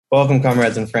Welcome,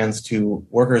 comrades and friends, to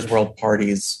Workers' World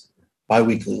Party's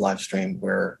biweekly live stream,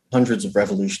 where hundreds of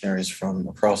revolutionaries from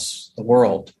across the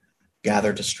world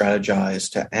gather to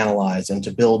strategize, to analyze, and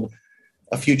to build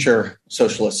a future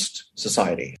socialist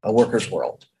society, a workers'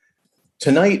 world.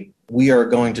 Tonight, we are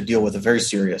going to deal with a very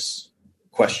serious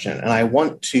question, and I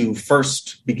want to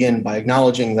first begin by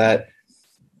acknowledging that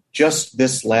just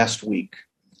this last week,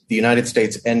 the United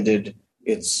States ended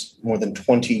its more than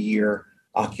 20-year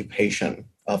occupation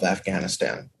of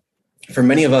Afghanistan. For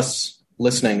many of us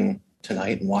listening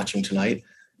tonight and watching tonight,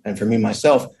 and for me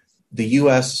myself, the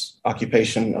U.S.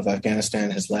 occupation of Afghanistan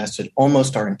has lasted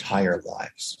almost our entire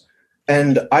lives.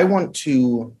 And I want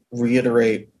to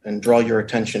reiterate and draw your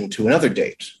attention to another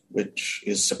date, which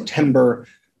is September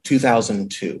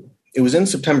 2002. It was in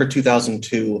September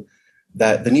 2002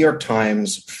 that the New York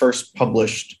Times first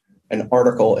published an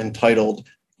article entitled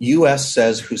U.S.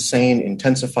 Says Hussein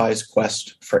Intensifies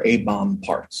Quest for A-Bomb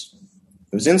Parts.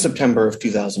 It was in September of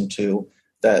 2002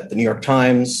 that the New York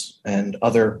Times and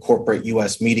other corporate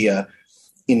U.S. media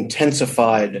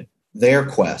intensified their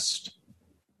quest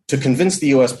to convince the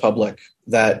U.S. public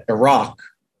that Iraq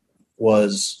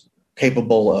was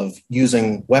capable of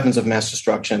using weapons of mass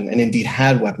destruction, and indeed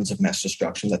had weapons of mass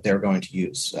destruction that they were going to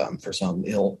use for some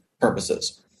ill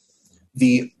purposes.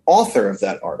 The author of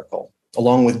that article,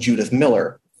 along with Judith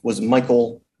Miller, was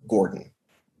Michael Gordon.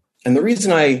 And the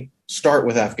reason I start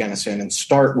with Afghanistan and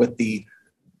start with the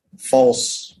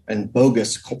false and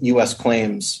bogus U.S.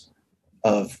 claims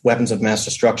of weapons of mass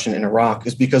destruction in Iraq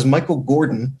is because Michael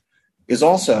Gordon is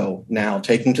also now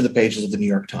taking to the pages of the New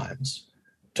York Times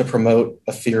to promote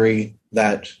a theory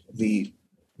that the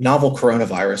novel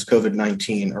coronavirus,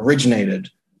 COVID-19,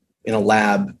 originated in a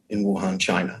lab in Wuhan,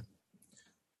 China.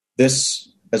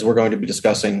 This, as we're going to be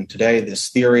discussing today, this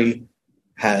theory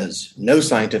has no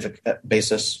scientific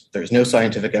basis. There's no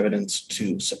scientific evidence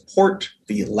to support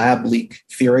the lab leak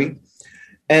theory.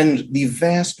 And the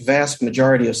vast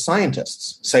majority of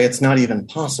scientists say it's not even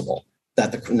possible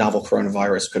that the novel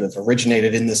coronavirus could have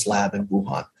originated in this lab in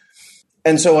Wuhan.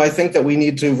 And so I think that we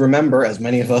need to remember, as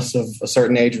many of us of a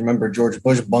certain age remember George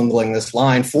Bush bungling this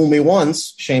line, fool me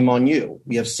once, shame on you.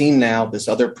 We have seen now this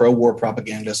other pro-war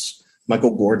propagandist,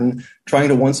 Michael Gordon, trying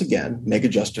to once again make a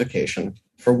justification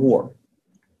for war.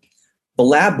 The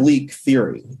lab leak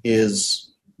theory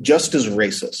is just as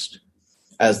racist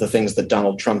as the things that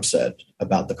Donald Trump said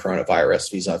about the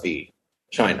coronavirus vis-a-vis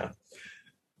China.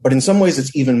 But in some ways,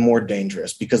 it's even more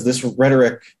dangerous because this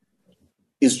rhetoric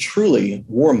is truly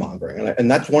warmongering.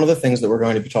 And that's one of the things that we're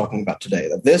going to be talking about today,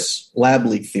 that this lab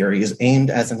leak theory is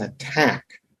aimed as an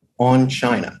attack on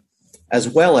China, as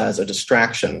well as a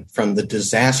distraction from the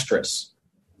disastrous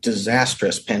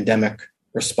pandemic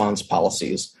response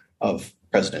policies of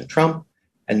President Trump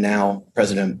and now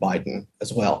President Biden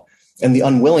as well, and the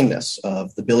unwillingness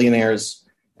of the billionaires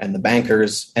and the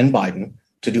bankers and Biden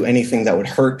to do anything that would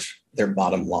hurt their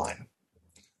bottom line.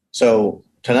 So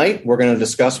tonight, we're going to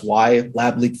discuss why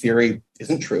lab leak theory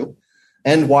isn't true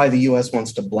and why the U.S.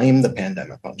 wants to blame the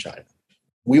pandemic on China.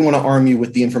 We want to arm you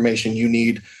with the information you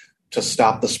need to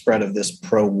stop the spread of this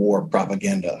pro-war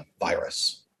propaganda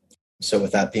virus. So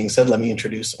with that being said, let me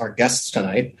introduce our guests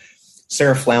tonight.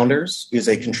 Sarah Flounders is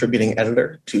a contributing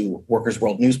editor to Workers'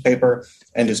 World newspaper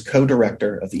and is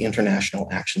co-director of the International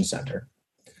Action Center.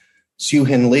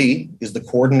 Soo-Hin Lee is the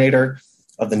coordinator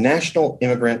of the National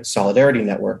Immigrant Solidarity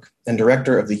Network and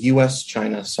director of the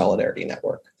U.S.-China Solidarity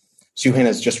Network. Soo-Hin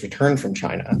has just returned from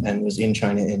China and was in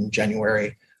China in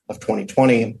January of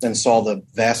 2020 and saw the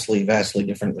vastly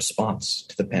different response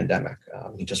to the pandemic.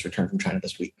 He just returned from China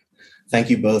this week. Thank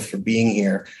you both for being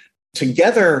here.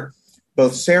 Together,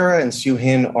 both Sarah and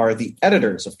Soo-Hin are the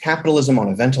editors of Capitalism on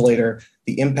a Ventilator,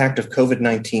 The Impact of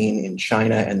COVID-19 in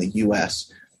China and the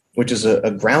U.S., which is a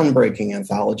groundbreaking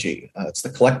anthology. It's the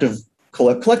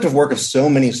collective work of so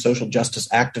many social justice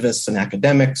activists and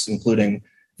academics, including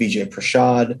Vijay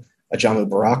Prashad, Ajamu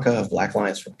Baraka of Black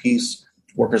Alliance for Peace,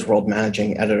 Workers' World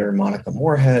managing editor Monica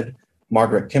Moorhead,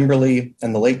 Margaret Kimberly,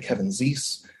 and the late Kevin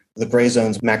Zeese, the Gray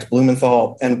Zone's Max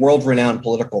Blumenthal, and world-renowned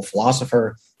political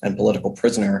philosopher and political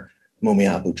prisoner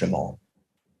Mumia Abu-Jamal.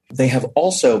 They have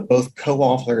also both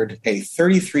co-authored a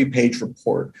 33-page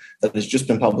report that has just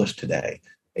been published today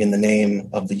in the name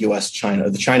of the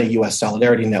China-U.S.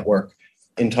 Solidarity Network,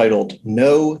 entitled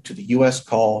No to the U.S.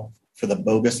 Call for the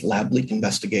Bogus Lab Leak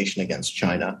Investigation Against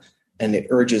China, and it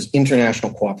urges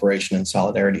international cooperation and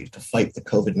solidarity to fight the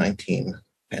COVID-19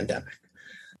 pandemic.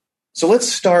 So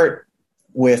let's start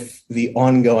with the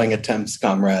ongoing attempts,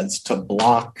 comrades, to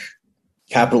block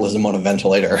Capitalism on a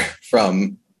Ventilator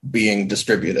from being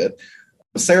distributed.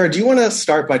 Sarah, do you want to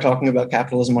start by talking about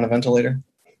Capitalism on a Ventilator?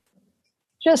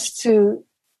 just to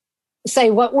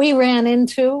say what we ran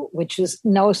into, which is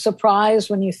no surprise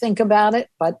when you think about it,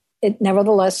 but it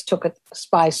nevertheless took us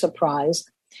by surprise,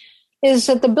 is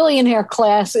that the billionaire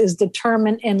class is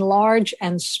determined in large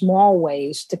and small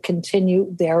ways to continue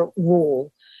their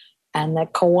rule, and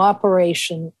that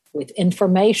cooperation with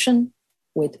information,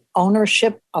 with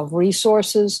ownership of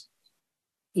resources,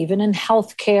 even in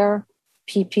healthcare,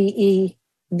 PPE,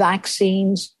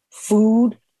 vaccines,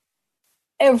 food,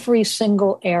 every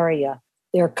single area,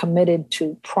 they're committed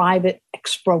to private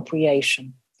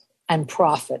expropriation and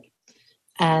profit.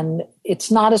 And it's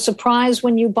not a surprise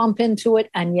when you bump into it,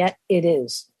 and yet it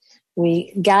is.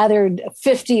 We gathered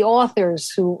 50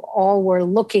 authors who all were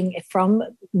looking from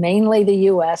mainly the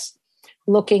U.S.,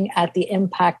 looking at the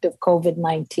impact of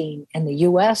COVID-19 in the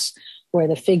U.S., where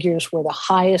the figures were the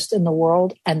highest in the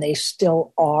world, and they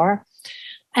still are,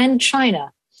 and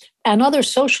China and other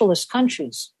socialist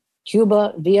countries,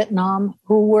 Cuba, Vietnam,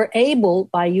 who were able,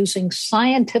 by using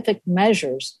scientific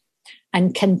measures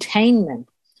and containment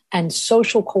and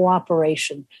social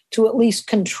cooperation, to at least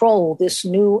control this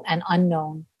new and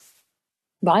unknown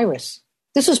virus.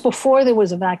 This is before there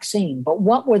was a vaccine, but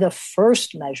what were the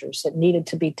first measures that needed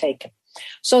to be taken?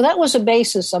 So that was the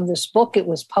basis of this book. It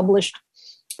was published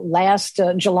last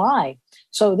July.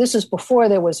 So this is before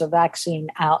there was a vaccine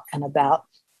out and about,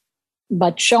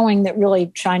 but showing that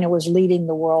really China was leading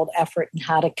the world effort in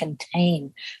how to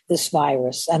contain this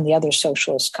virus and the other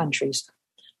socialist countries.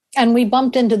 And we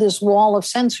bumped into this wall of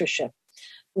censorship.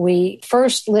 We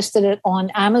first listed it on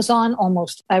Amazon.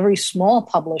 Almost every small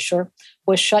publisher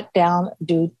was shut down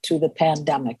due to the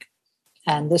pandemic.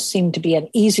 And this seemed to be an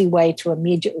easy way to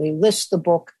immediately list the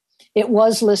book. It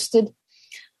was listed,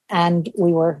 and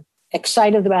we were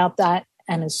excited about that.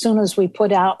 And as soon as we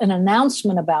put out an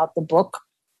announcement about the book,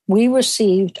 we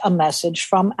received a message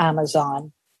from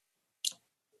Amazon,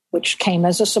 which came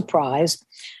as a surprise,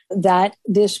 that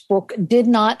this book did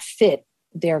not fit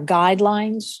their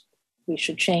guidelines. We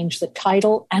should change the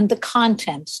title and the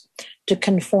contents to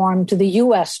conform to the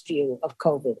U.S. view of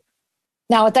COVID.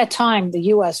 Now, at that time, the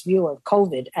U.S. view of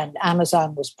COVID, and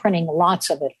Amazon was printing lots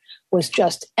of it, was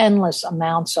just endless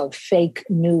amounts of fake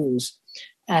news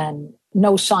and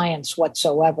no science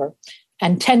whatsoever,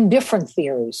 and 10 different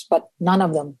theories, but none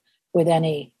of them with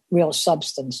any real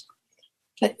substance.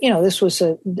 This was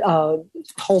a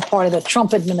whole part of the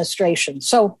Trump administration.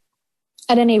 So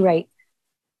at any rate,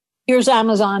 here's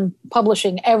Amazon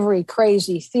publishing every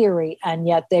crazy theory, and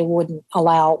yet they wouldn't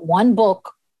allow one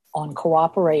book on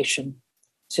cooperation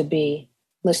to be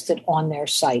listed on their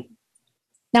site.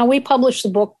 Now, we published the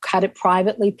book, had it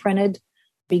privately printed,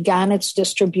 began its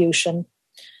distribution.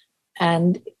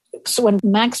 And so when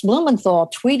Max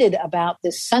Blumenthal tweeted about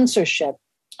this censorship,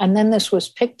 and then this was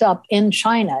picked up in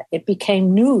China, it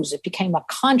became news, it became a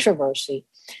controversy.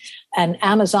 And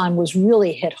Amazon was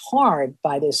really hit hard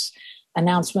by this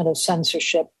announcement of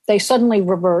censorship. They suddenly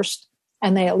reversed,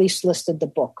 and they at least listed the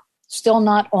book. Still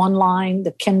not online,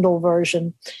 the Kindle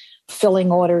version,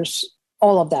 filling orders,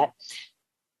 all of that.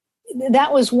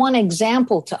 That was one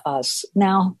example to us.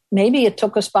 Now, maybe it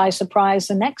took us by surprise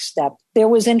the next step. There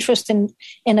was interest in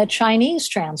a Chinese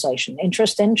translation,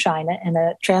 interest in China in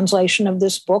a translation of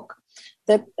this book,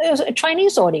 that a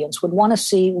Chinese audience would want to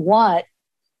see what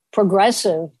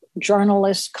progressive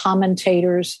journalists,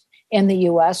 commentators in the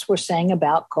U.S. were saying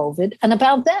about COVID and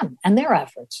about them and their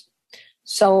efforts.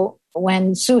 So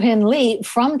when Su-Hin Lee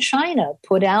from China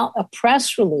put out a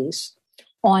press release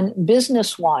on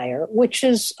Business Wire, which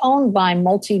is owned by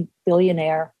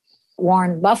multi-billionaire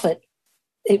Warren Buffett,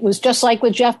 it was just like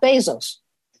with Jeff Bezos.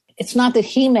 It's not that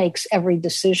he makes every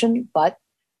decision, but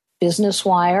Business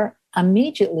Wire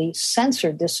immediately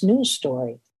censored this news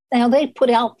story. Now, they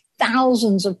put out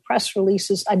thousands of press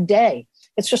releases a day.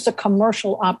 It's just a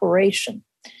commercial operation.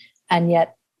 And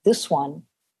yet this one,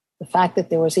 the fact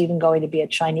that there was even going to be a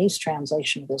Chinese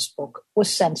translation of this book,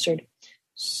 was censored.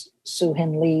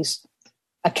 Su-Hin Lee's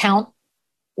account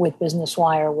with Business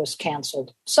Wire was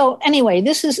canceled. So anyway,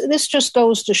 this just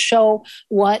goes to show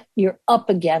what you're up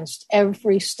against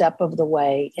every step of the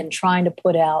way in trying to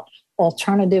put out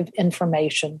alternative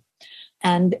information.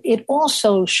 And it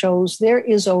also shows there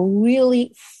is a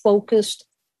really focused,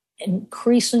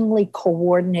 increasingly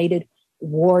coordinated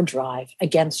war drive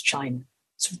against China.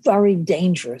 It's very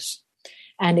dangerous,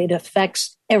 and it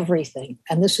affects everything.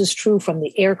 And this is true from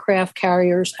the aircraft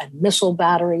carriers and missile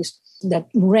batteries that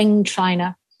ring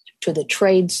China, to the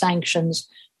trade sanctions,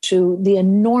 to the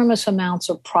enormous amounts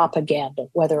of propaganda,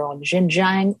 whether on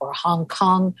Xinjiang or Hong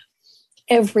Kong,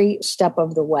 every step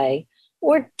of the way,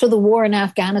 or to the war in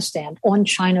Afghanistan on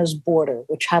China's border,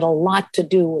 which had a lot to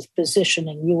do with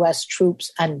positioning U.S.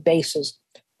 troops and bases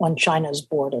on China's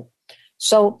border.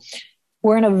 So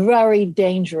we're in a very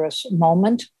dangerous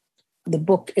moment. The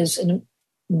book is a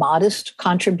modest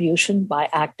contribution by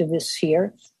activists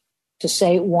here to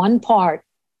say one part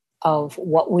of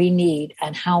what we need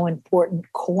and how important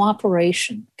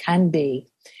cooperation can be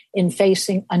in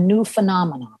facing a new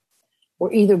phenomenon.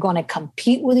 We're either going to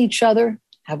compete with each other,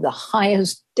 have the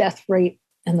highest death rate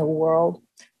in the world,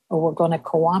 or we're going to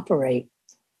cooperate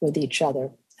with each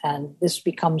other. And this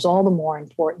becomes all the more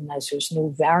important as there's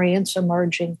new variants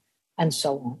emerging and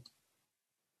so on.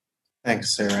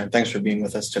 Thanks, Sarah, and thanks for being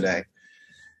with us today.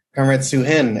 Comrade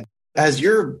Soo-Hin, has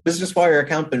your Business Wire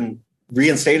account been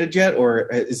reinstated yet, or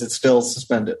is it still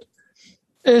suspended?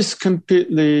 It's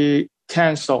completely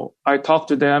canceled. I talked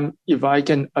to them if I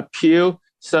can appeal,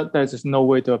 said there's no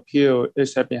way to appeal.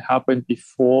 This has been happened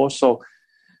before. So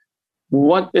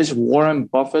what is Warren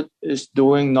Buffett is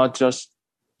doing, not just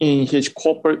in his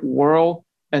corporate world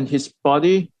and his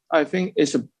body, I think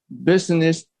it's a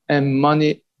business and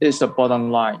money is the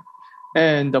bottom line.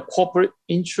 And the corporate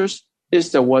interest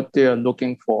is what they are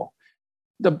looking for.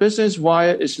 The Business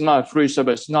Wire is not a free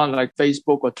service, not like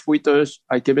Facebook or Twitter.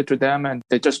 I give it to them and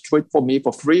they just tweet for me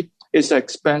for free. It's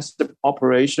expensive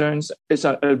operations. It's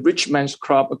a rich man's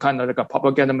club, kind of like a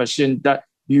propaganda machine that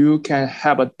you can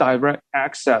have a direct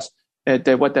access at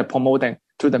what they're promoting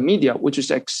to the media, which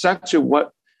is exactly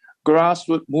what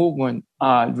grassroots movement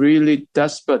are really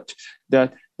desperate,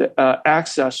 that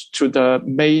access to the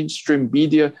mainstream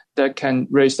media that can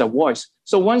raise their voice.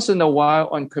 So once in a while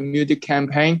on community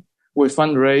campaign, we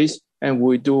fundraise and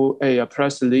we do a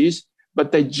press release,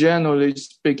 but they generally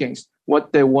speaking,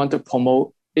 what they want to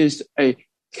promote is a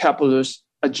capitalist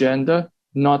agenda,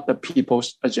 not the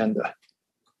people's agenda.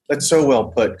 That's so well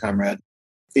put, comrade.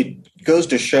 It goes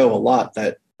to show a lot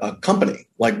that a company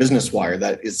like Business Wire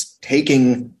that is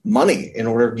taking money in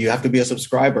order, you have to be a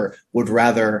subscriber, would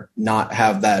rather not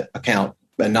have that account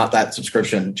and not that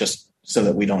subscription just so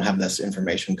that we don't have this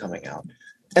information coming out.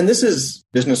 And this is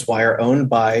Business Wire owned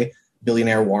by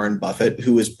billionaire Warren Buffett,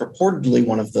 who is purportedly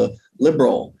one of the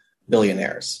liberal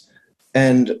billionaires.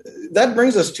 And that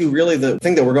brings us to really the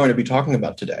thing that we're going to be talking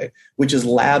about today, which is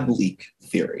lab leak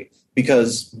theory,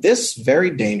 because this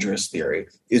very dangerous theory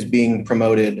is being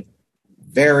promoted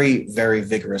very, very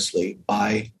vigorously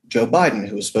by Joe Biden,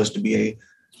 who is supposed to be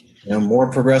a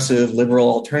more progressive liberal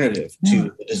alternative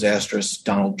to the disastrous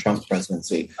Donald Trump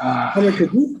presidency.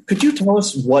 Could you tell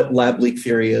us what lab leak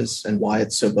theory is and why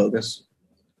it's so bogus?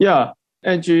 Yeah,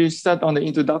 as you said on the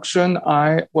introduction,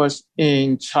 I was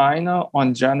in China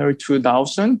on January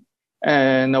 2000.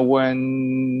 And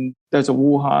when there's a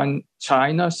Wuhan,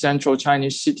 China, central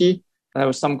Chinese city, there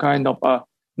was some kind of a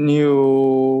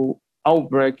new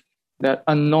outbreak that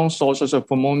unknown sources of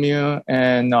pneumonia.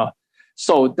 And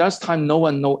so that time, no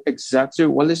one know exactly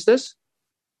what is this.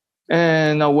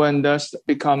 And when this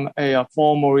become a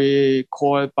formally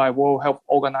called by World Health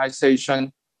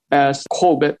Organization as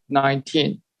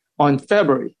COVID-19 on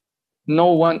February,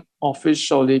 no one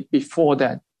officially before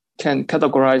that can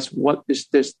categorize what is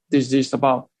this disease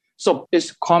about. So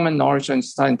it's common knowledge in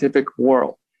scientific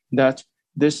world that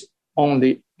this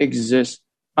only exists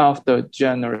after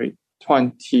January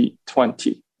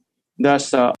 2020.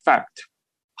 That's a fact.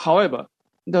 However,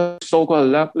 the so-called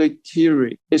lab leak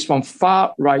theory is from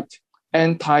far-right,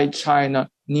 anti-China,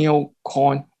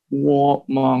 neocon,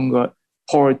 warmonger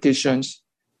politicians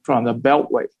from the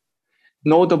Beltway,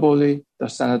 notably the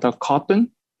Senator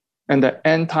Cotton and the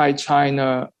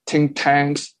anti-China think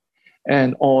tanks,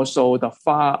 and also the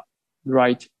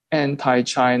far-right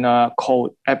anti-China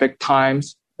called Epoch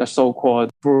Times, the so-called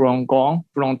Falun Gong,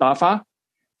 Falun Dafa.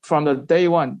 From the day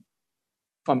one,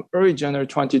 from early January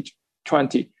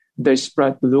 2020, they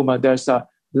spread the rumor there's a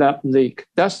lab leak.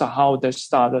 That's how they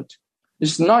started.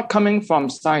 It's not coming from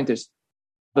scientists.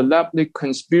 The lab leak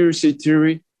conspiracy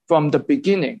theory from the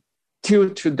beginning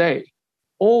till today,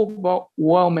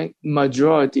 overwhelming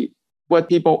majority, what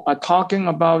people are talking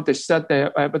about, they said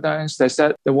their evidence, they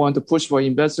said they want to push for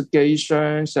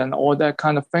investigations and all that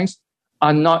kind of things,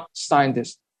 are not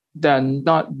scientists. They're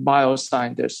not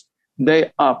bioscientists.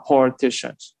 They are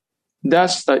politicians.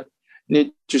 That's the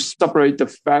need to separate the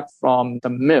fact from the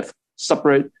myth,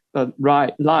 separate the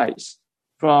lies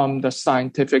from the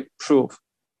scientific proof.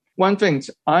 One thing,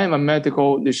 I am a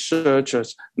medical researcher,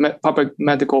 public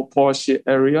medical policy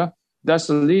area. That's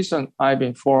the reason I've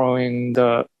been following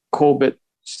the COVID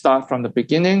stuff from the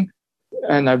beginning,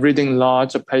 and I'm reading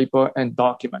large paper and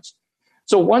documents.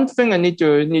 So one thing I need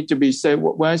to be said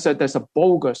when I said there's a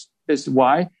bogus is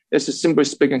why. It's simply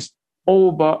speaking,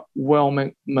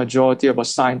 overwhelming majority of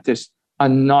scientists are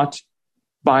not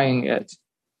buying it.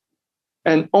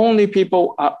 And only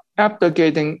people are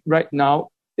abdicating right now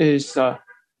is a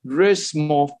very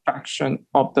small fraction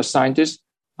of the scientists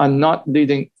are not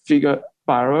leading figure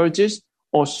biologists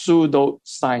or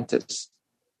pseudo-scientists.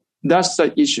 That's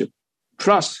the issue.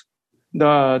 Plus,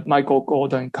 the Michael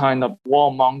Gordon kind of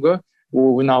warmonger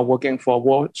who is now working for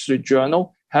Wall Street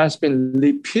Journal has been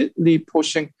repeatedly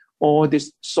pushing all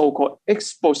these so-called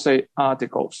expose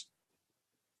articles.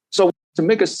 So to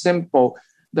make it simple,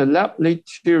 the lab leak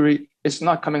theory is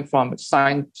not coming from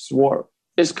science world.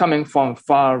 It's coming from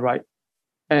far-right,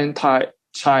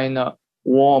 anti-China,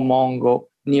 warmonger,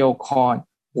 neocon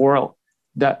world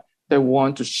that they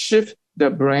want to shift the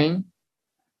brain,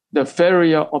 the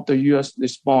failure of the U.S.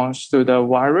 response to the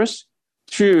virus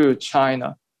to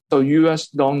China. So U.S.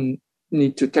 don't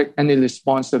need to take any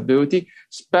responsibility,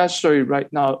 especially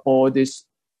right now, all this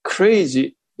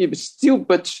crazy,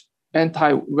 stupid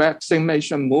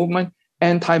anti-vaccination movement,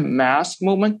 anti-mask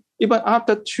movement. Even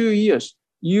after 2 years,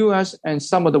 U.S. and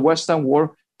some of the Western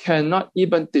world cannot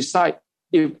even decide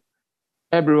if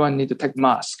everyone needs to take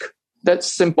mask.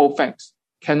 That's simple things.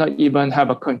 Cannot even have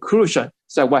a conclusion.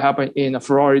 So what happened in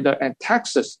Florida and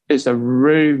Texas is a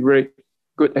very, very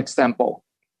good example.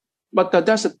 But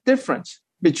there's a difference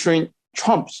between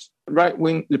Trump's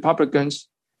right-wing Republicans,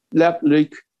 lab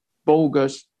leak,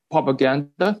 bogus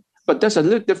propaganda, but that's a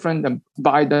little different than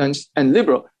Biden's and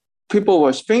liberal. People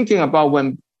were thinking about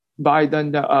when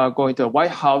Biden going to the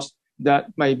White House that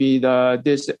maybe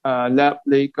this lab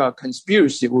leak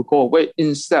conspiracy will go away.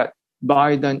 Instead,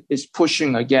 Biden is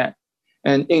pushing again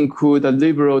and include the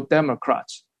liberal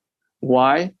Democrats.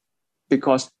 Why?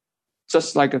 Because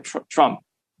just like Trump,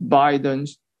 Biden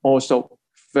also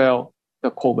failed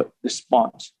the COVID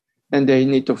response. And they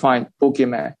need to find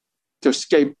boogeyman to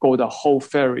scapegoat the whole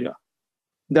failure.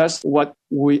 That's what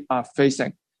we are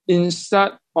facing.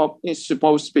 Instead of it's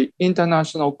supposed to be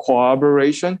international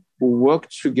cooperation, we work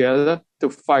together to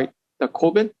fight the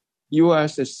COVID.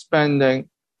 U.S. is spending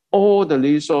all the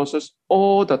resources,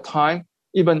 all the time,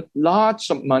 even lots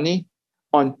of money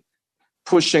on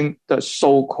pushing the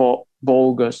so-called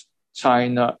bogus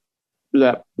China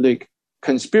lab leak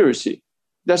conspiracy.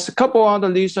 There's a couple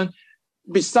other reasons.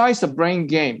 Besides the brain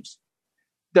games,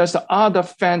 there's other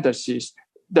fantasies.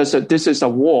 This is a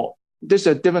war. This is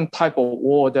a different type of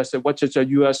war. That's what the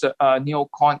U.S.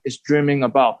 neocon is dreaming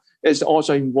about. It's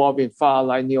also involved in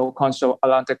far-right neocon, so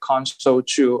Atlantic Council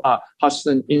to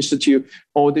Hudson Institute,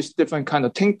 all these different kind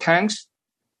of think tanks.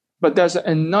 But there's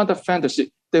another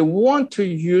fantasy. They want to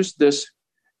use this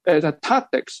as a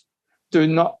tactics to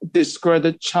not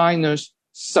discredit China's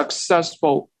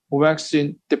successful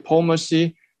vaccine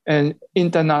diplomacy and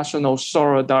international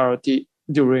solidarity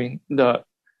during the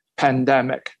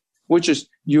pandemic, which is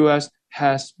U.S.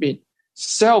 has been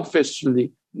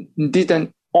selfishly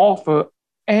didn't offer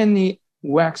any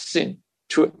vaccine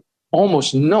to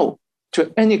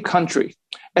any country.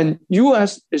 And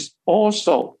U.S. is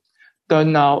also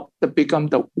become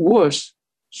the worst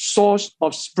source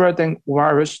of spreading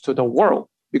virus to the world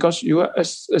because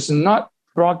U.S. is not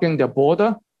blocking the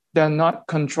border. They're not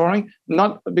controlling,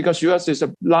 not because U.S. is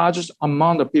the largest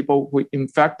amount of people who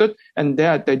infected, and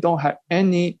they don't have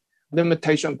any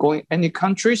limitation going any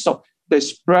country. So they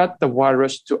spread the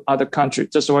virus to other countries,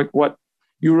 just like what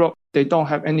Europe, they don't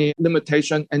have any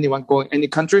limitation, anyone going any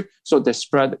country. So they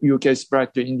spread, UK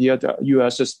spread to India, the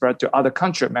US spread to other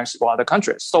countries, Mexico, other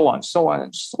countries, so on, so on,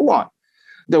 and so on.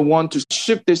 They want to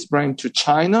shift this blame to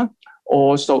China,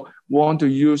 also want to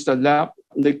use the lab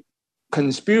leak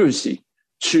conspiracy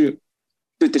to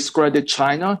discredit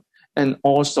China and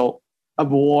also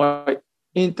avoid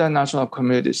international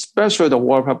community, especially the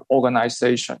World Health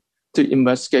Organization, to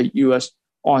investigate U.S.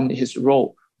 on his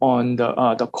role on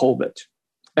the COVID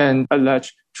and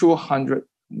allege 200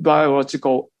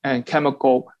 biological and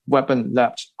chemical weapon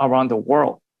labs around the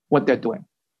world, what they're doing.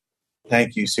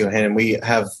 Thank you, Soo-Hin. And we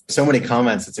have so many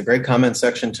comments. It's a great comment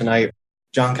section tonight.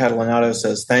 John Catalanato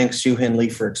says, thanks, Soo-Hin Lee,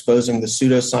 for exposing the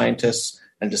pseudoscientists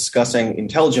and discussing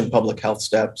intelligent public health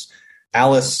steps.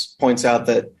 Alice points out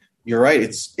that you're right.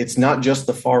 It's not just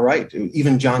the far right.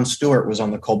 Even Jon Stewart was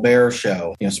on the Colbert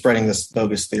Show, spreading this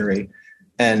bogus theory.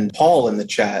 And Paul in the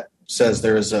chat says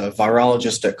there is a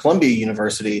virologist at Columbia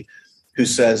University who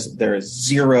says there is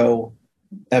zero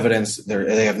evidence.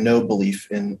 They have no belief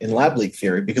in lab leak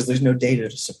theory because there's no data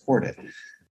to support it.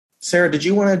 Sarah, did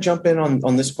you want to jump in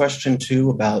on this question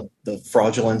too about the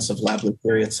fraudulence of lab leak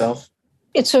theory itself?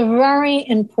 It's a very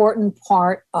important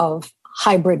part of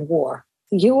hybrid war.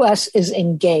 The U.S. is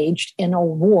engaged in a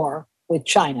war with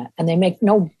China, and they make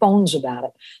no bones about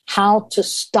it. How to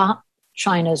stop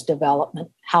China's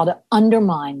development, how to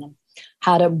undermine them,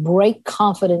 how to break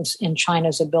confidence in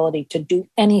China's ability to do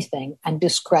anything and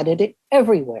discredit it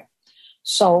everywhere.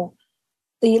 So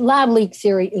the lab leak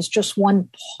theory is just one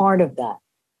part of that,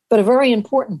 but a very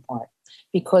important part,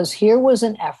 because here was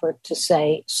an effort to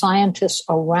say, scientists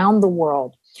around the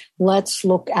world, let's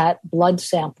look at blood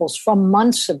samples from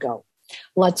months ago.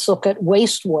 Let's look at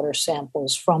wastewater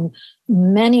samples from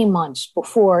many months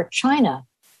before China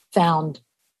found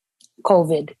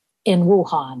COVID in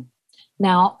Wuhan.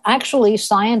 Now, actually,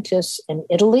 scientists in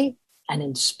Italy and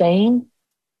in Spain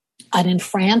and in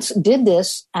France did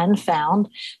this and found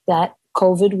that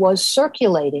COVID was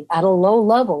circulating at a low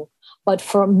level, but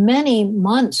for many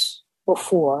months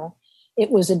before it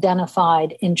was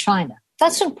identified in China.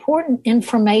 That's important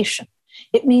information.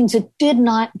 It means it did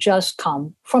not just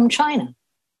come from China.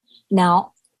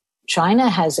 Now, China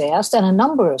has asked, and a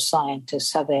number of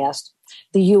scientists have asked,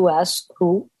 the U.S.,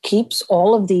 who keeps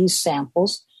all of these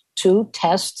samples, to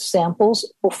test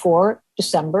samples before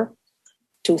December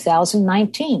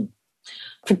 2019,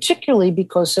 particularly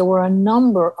because there were a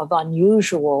number of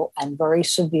unusual and very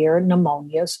severe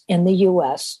pneumonias in the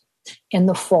U.S. in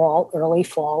the fall, early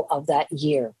fall of that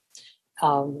year.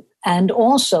 And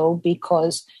also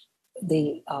because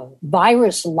the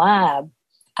virus lab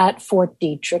at Fort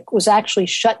Detrick was actually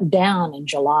shut down in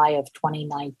July of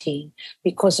 2019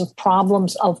 because of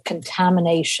problems of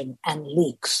contamination and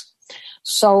leaks.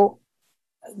 So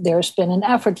there's been an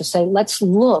effort to say, let's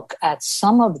look at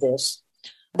some of this.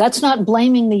 That's not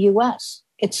blaming the U.S.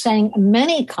 It's saying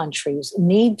many countries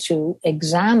need to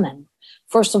examine,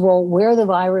 first of all, where the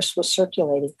virus was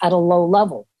circulating at a low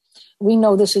level. We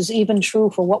know this is even true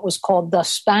for what was called the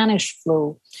Spanish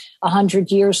flu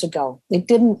 100 years ago. It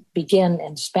didn't begin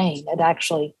in Spain. It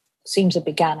actually seems it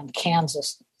began in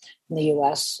Kansas in the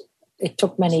U.S. It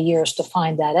took many years to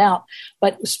find that out.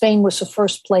 But Spain was the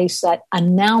first place that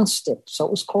announced it. So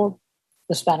it was called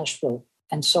the Spanish flu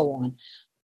and so on.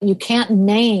 You can't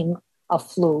name a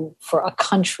flu for a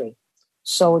country.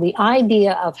 So the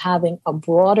idea of having a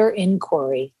broader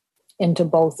inquiry into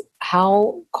both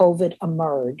how COVID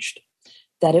emerged,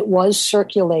 that it was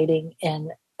circulating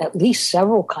in at least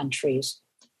several countries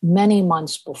many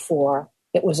months before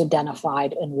it was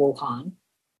identified in Wuhan.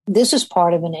 This is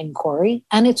part of an inquiry.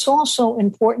 And it's also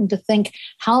important to think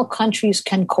how countries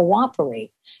can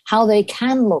cooperate, how they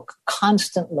can look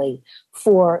constantly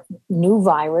for new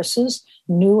viruses,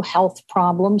 new health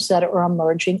problems that are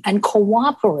emerging, and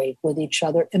cooperate with each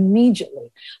other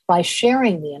immediately by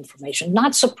sharing the information,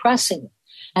 not suppressing it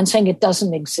and saying it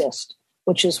doesn't exist,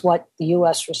 which is what the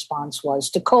U.S. response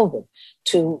was to COVID,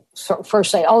 to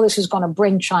first say, oh, this is going to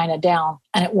bring China down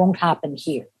and it won't happen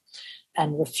here,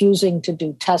 and refusing to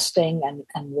do testing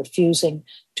and refusing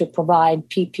to provide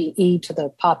PPE to the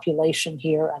population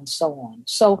here and so on.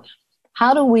 So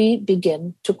how do we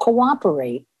begin to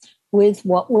cooperate with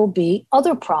what will be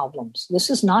other problems? This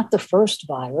is not the first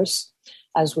virus,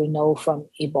 as we know from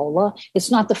Ebola.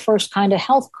 It's not the first kind of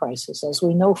health crisis, as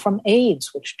we know from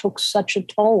AIDS, which took such a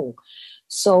toll.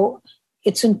 So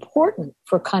it's important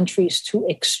for countries to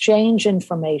exchange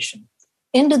information.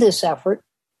 Into this effort,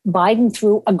 Biden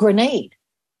threw a grenade.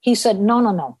 He said,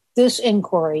 no. This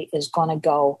inquiry is going to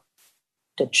go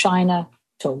to China,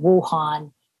 to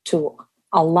Wuhan, to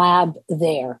a lab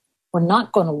there. We're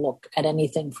not going to look at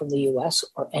anything from the U.S.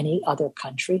 or any other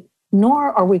country,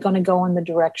 nor are we going to go in the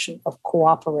direction of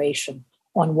cooperation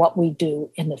on what we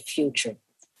do in the future.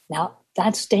 Now,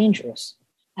 that's dangerous,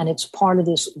 and it's part of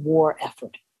this war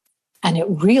effort. And it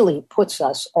really puts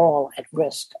us all at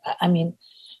risk. I mean,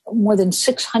 more than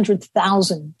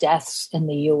 600,000 deaths in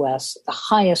the U.S., the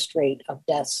highest rate of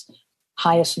deaths,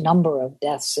 highest number of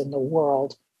deaths in the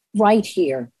world, right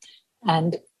here.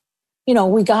 And,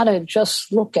 we got to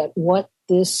just look at what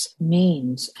this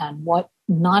means and what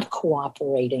not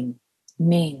cooperating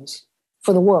means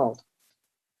for the world.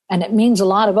 And it means a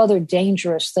lot of other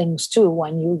dangerous things, too,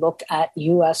 when you look at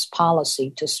U.S.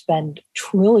 policy to spend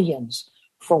trillions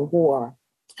for war.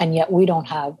 And yet we don't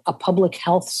have a public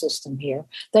health system here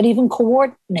that even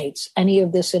coordinates any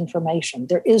of this information.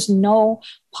 There is no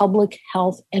public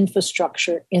health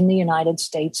infrastructure in the United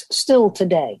States still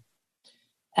today.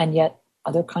 And yet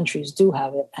other countries do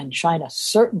have it, and China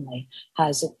certainly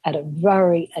has it at a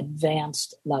very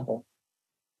advanced level.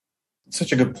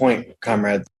 Such a good point,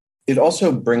 comrade. It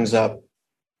also brings up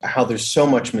how there's so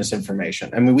much misinformation.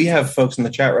 I mean, we have folks in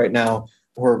the chat right now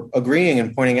who are agreeing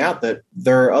and pointing out that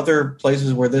there are other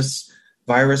places where this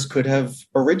virus could have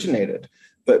originated.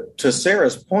 But to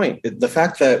Sarah's point, the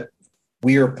fact that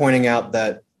we are pointing out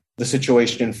that the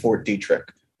situation in Fort Detrick,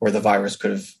 where the virus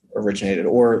could have originated,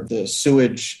 or the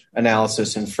sewage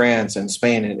analysis in France and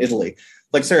Spain and Italy,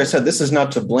 like Sarah said, this is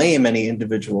not to blame any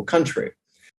individual country,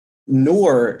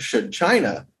 nor should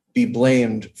China be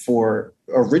blamed for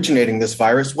originating this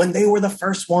virus when they were the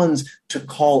first ones to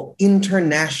call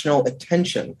international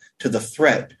attention to the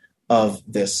threat of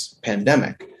this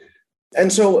pandemic.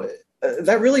 And so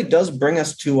that really does bring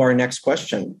us to our next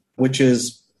question, which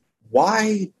is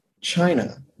why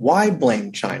China? Why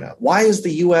blame China? Why is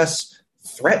the U.S.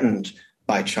 threatened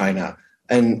by China?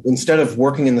 And instead of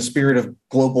working in the spirit of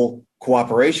global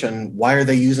cooperation, why are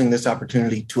they using this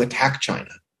opportunity to attack China?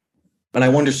 And I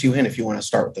wonder, Soo-Hin, if you want to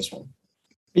start with this one.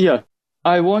 Yeah,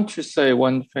 I want to say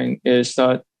one thing is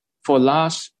that for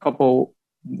last couple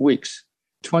weeks,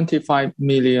 25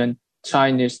 million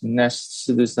Chinese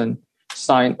citizens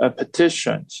signed a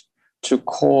petition to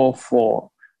call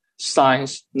for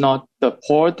science, not the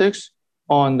politics,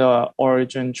 on the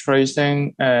origin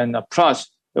tracing, and plus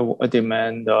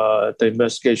demand the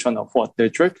investigation of Fort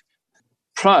Detrick.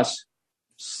 Plus,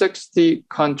 60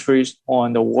 countries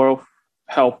on the World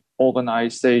Health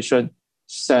Organization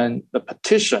sent a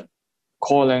petition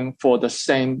calling for the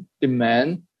same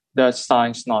demand that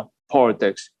science, not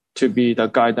politics, to be the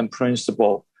guiding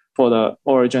principle for the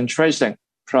origin tracing.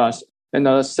 Plus,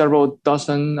 several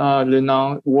dozen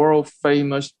renowned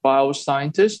world-famous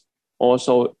bioscientists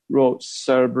also wrote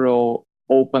several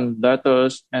open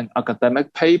letters and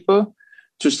academic paper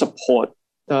to support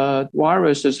the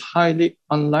virus is highly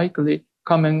unlikely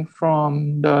coming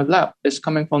from the lab. It's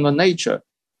coming from the nature.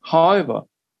 However,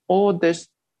 all this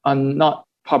are not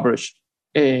published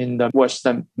in the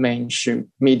Western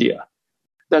mainstream media.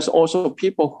 There's also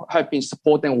people who have been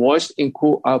supporting Voice,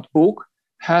 include our book,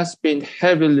 has been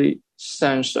heavily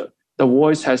censored. The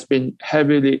Voice has been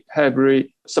heavily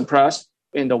suppressed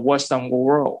in the Western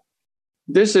world.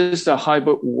 This is a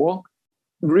hybrid war,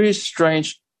 really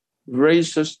strange,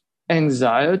 racist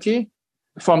anxiety.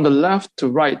 From the left to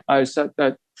right, I said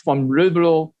that from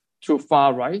liberal to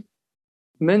far right,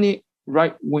 many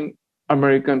right-wing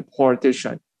American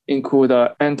politicians, including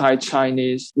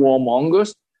anti-Chinese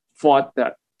warmongers, thought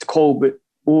that COVID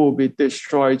will be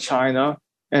destroy China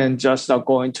and just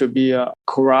going to be a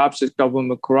collapse,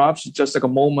 government collapse, just like a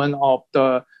moment of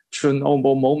the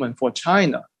Chernobyl moment for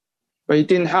China. But it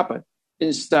didn't happen.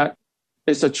 Instead,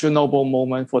 it's a Chernobyl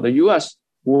moment for the U.S.,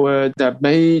 where the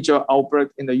major outbreak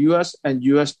in the U.S. and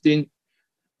U.S. didn't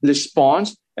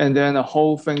respond, and then the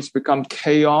whole thing's become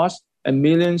chaos, and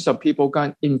millions of people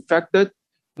got infected,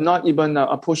 not even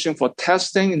pushing for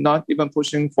testing, not even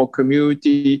pushing for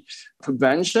community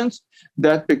preventions.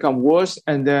 That become worse.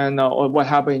 And then what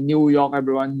happened in New York,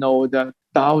 everyone knows that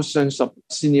thousands of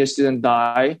senior citizens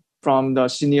died from the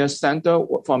senior center,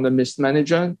 from the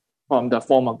mismanagement, from the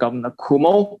former Governor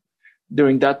Cuomo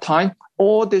during that time.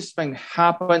 All these things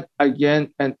happen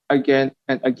again and again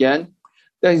and again.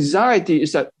 The anxiety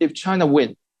is that if China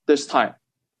wins this time,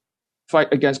 fight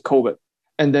against COVID,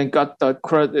 and then got the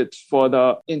credit for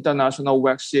the international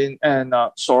vaccine and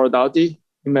solidarity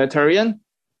humanitarian,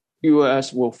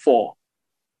 U.S. will fall.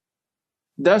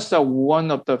 That's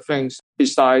one of the things,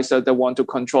 besides that they want to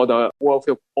control the World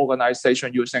Health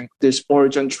Organization using this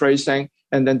origin tracing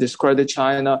and then discredit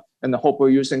China, and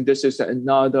hopefully using this as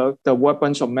another, the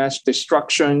weapons of mass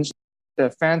destruction. The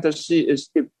fantasy is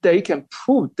if they can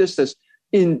prove this is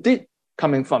indeed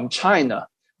coming from China,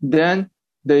 then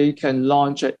they can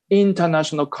launch an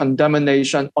international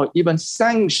condemnation or even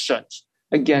sanctions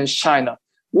against China,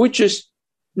 which is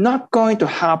not going to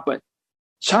happen.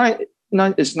 China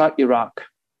is not Iraq.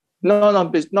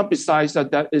 Not besides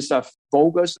that is a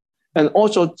focus. And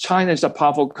also China is a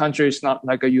powerful country. It's not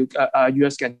like a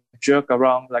U.S. can jerk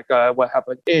around like what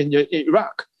happened in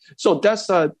Iraq. So that's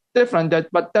different,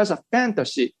 but that's a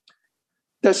fantasy.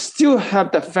 They still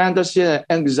have the fantasy and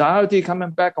anxiety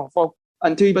coming back and forth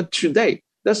until even today.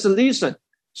 That's the reason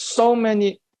so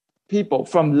many people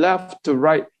from left to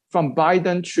right, from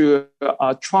Biden to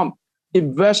Trump,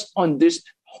 invest on this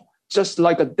just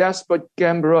like a desperate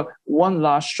gambler, one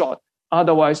last shot.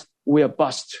 Otherwise, we are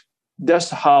bust. That's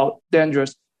how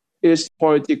dangerous is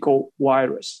political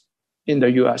virus in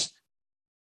the U.S.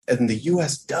 And the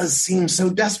U.S. does seem so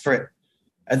desperate.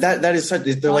 And that is such,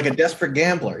 they're like a desperate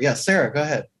gambler. Yeah, Sarah, go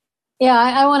ahead. Yeah,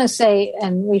 I want to say,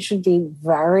 and we should be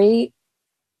very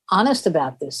honest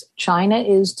about this, China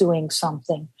is doing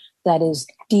something that is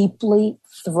deeply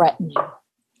threatening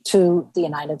to the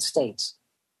United States.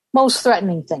 Most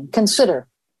threatening thing, consider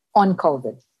on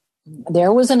COVID.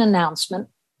 There was an announcement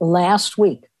last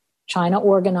week. China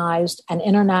organized an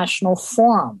international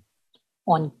forum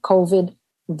on COVID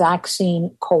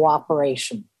vaccine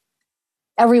cooperation.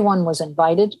 Everyone was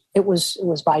invited. It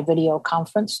was by video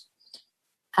conference.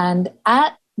 And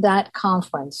at that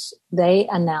conference, they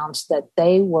announced that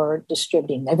they were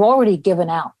distributing. They've already given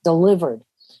out, delivered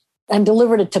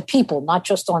it to people, not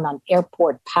just on an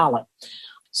airport pallet,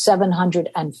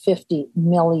 750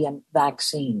 million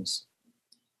vaccines.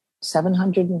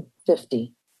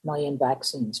 750 million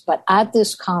vaccines. But at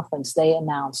this conference, they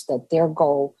announced that their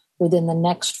goal within the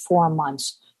next 4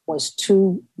 months was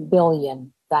 2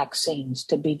 billion vaccines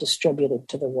to be distributed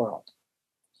to the world.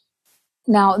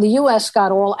 Now, the U.S.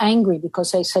 got all angry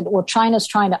because they said, well, China's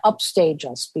trying to upstage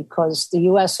us because the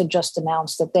U.S. had just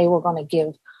announced that they were going to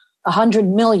give 100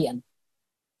 million.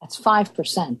 That's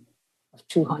 5% of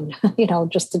 200,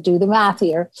 just to do the math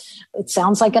here. It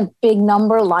sounds like a big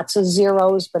number, lots of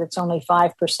zeros, but it's only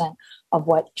 5% of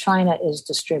what China is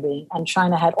distributing. And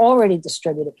China had already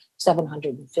distributed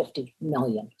 750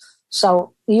 million.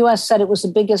 So the U.S. said it was the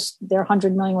biggest, their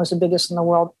 100 million was the biggest in the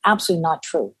world. Absolutely not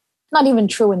true. Not even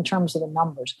true in terms of the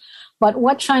numbers. But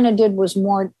what China did was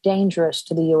more dangerous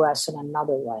to the U.S. in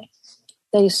another way.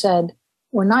 They said,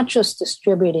 we're not just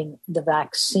distributing the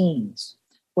vaccines,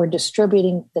 we're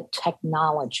distributing the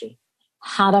technology,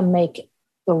 how to make it,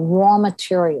 the raw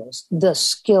materials, the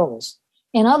skills.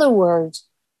 In other words,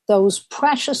 those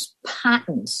precious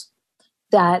patents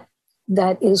that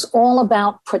is all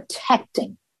about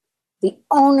protecting the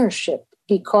ownership,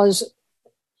 because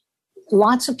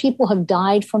lots of people have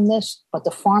died from this, but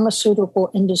the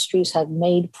pharmaceutical industries have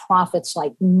made profits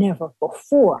like never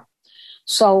before.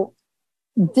 So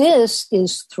this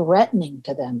is threatening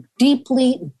to them,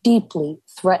 deeply, deeply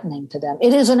threatening to them.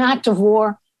 It is an act of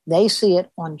war. They see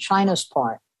it on China's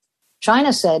part.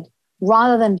 China said,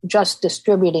 rather than just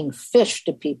distributing fish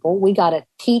to people, we got to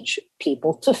teach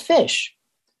people to fish.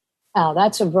 Now,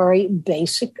 that's a very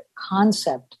basic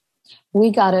concept.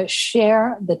 We got to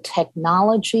share the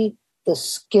technology, the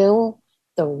skill,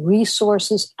 the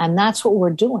resources, and that's what we're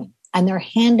doing. And they're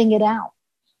handing it out.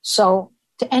 So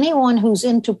to anyone who's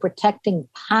into protecting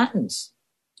patents,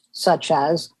 such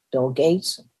as Bill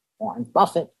Gates, Warren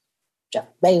Buffett, Jeff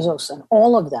Bezos, and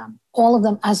all of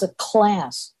them as a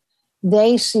class,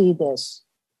 they see this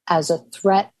as a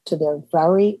threat to their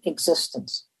very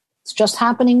existence. It's just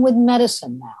happening with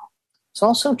medicine now. It's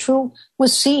also true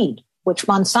with seed, which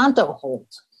Monsanto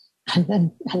holds.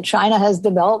 And China has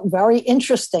developed very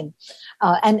interesting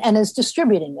and is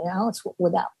distributing, it's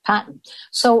without patent.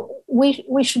 So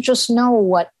we should just know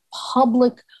what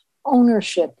public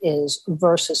ownership is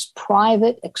versus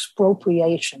private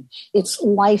expropriation. It's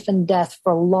life and death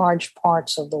for large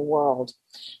parts of the world.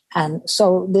 And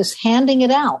so this handing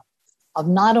it out of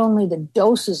not only the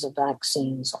doses of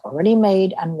vaccines already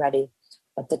made and ready,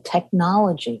 but the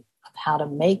technology of how to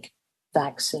make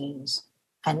vaccines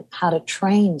and how to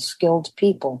train skilled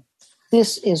people.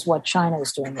 This is what China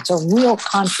is doing. It's a real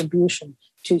contribution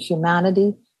to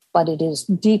humanity, but it is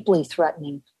deeply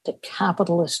threatening to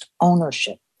capitalist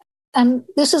ownership. And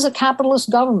this is a capitalist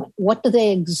government. What do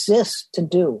they exist to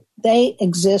do? They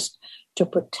exist to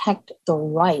protect the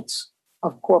rights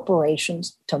of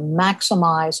corporations to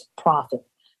maximize profit.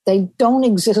 They don't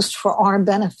exist for our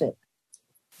benefit.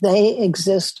 They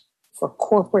exist for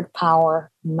corporate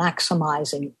power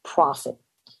maximizing profit.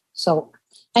 So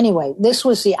anyway, this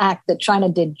was the act that China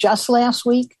did just last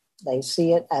week. They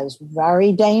see it as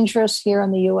very dangerous here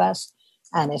in the U.S.,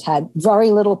 and it had very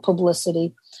little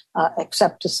publicity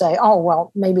except to say, oh,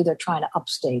 well, maybe they're trying to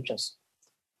upstage us.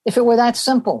 If it were that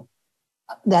simple,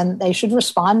 then they should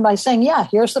respond by saying, yeah,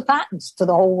 here's the patents to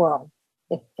the whole world,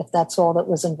 if that's all that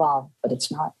was involved, but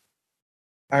it's not.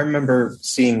 I remember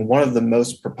seeing one of the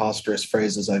most preposterous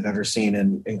phrases I've ever seen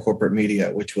in corporate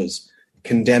media, which was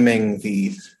condemning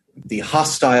the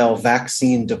hostile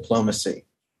vaccine diplomacy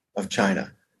of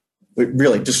China.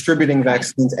 Really, distributing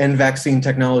vaccines and vaccine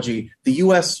technology, the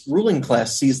U.S. ruling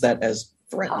class sees that as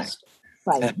threatening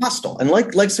and hostile. And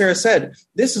like Sarah said,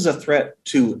 this is a threat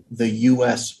to the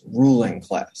U.S. ruling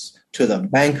class, to the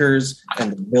bankers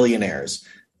and the billionaires.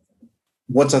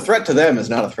 What's a threat to them is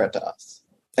not a threat to us.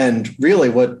 And really,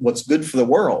 what's good for the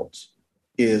world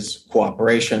is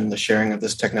cooperation, the sharing of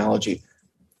this technology.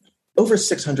 Over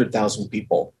 600,000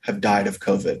 people have died of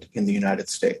COVID in the United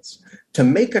States. To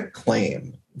make a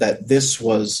claim that this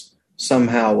was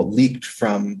somehow leaked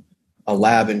from a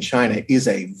lab in China is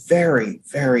a very,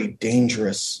 very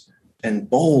dangerous and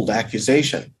bold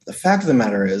accusation. The fact of the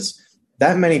matter is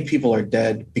that many people are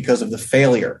dead because of the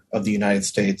failure of the United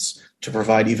States to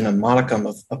provide even a modicum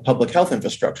of public health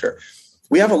infrastructure.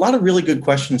 We have a lot of really good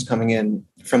questions coming in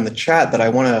from the chat that I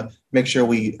want to make sure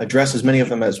we address as many of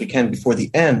them as we can before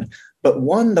the end. But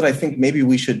one that I think maybe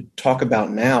we should talk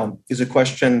about now is a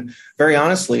question, very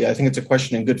honestly, I think it's a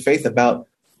question in good faith about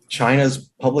China's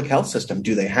public health system?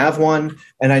 Do they have one?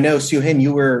 And I know, Soo-Hin,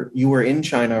 you were in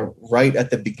China right at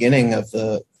the beginning of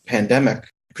the pandemic.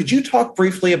 Could you talk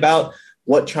briefly about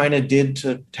what China did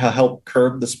to help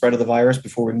curb the spread of the virus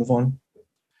before we move on?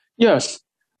 Yes,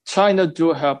 China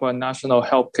do have a national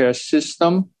healthcare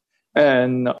system,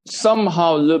 and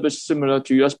somehow a little bit similar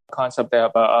to U.S. concept. They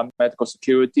have medical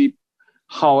security.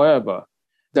 However,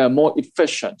 they're more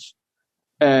efficient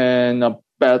and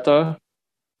better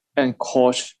and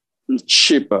cost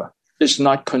cheaper. It's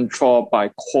not controlled by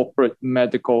corporate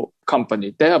medical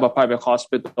company. They have a private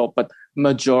hospital, but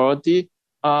majority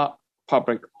are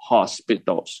public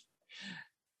hospitals.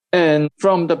 And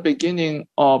from the beginning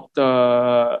of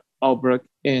the outbreak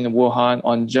in Wuhan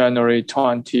on January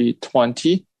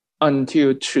 2020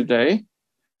 until today,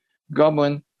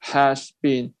 government has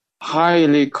been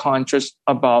highly conscious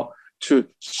about to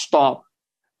stop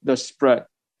the spread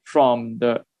from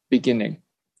the beginning.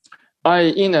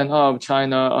 In and out of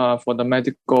China for the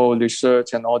medical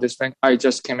research and all this thing. I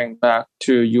just came back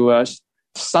to US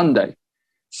Sunday.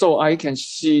 So I can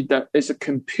see that it's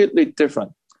completely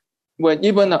different. When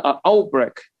even an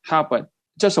outbreak happens,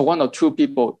 just one or two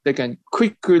people, they can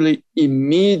quickly,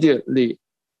 immediately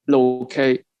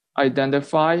locate,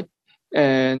 identify,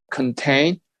 and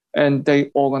contain, and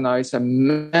they organize a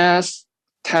mass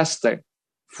testing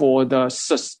for the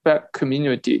suspect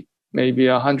community. Maybe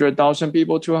 100,000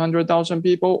 people, 200,000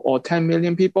 people, or 10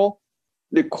 million people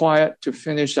required to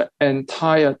finish the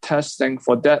entire testing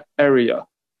for that area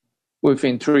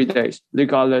within 3 days,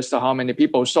 regardless of how many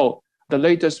people. So the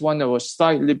latest one that was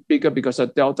slightly bigger because the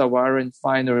Delta variant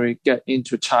finally get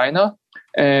into China.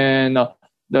 And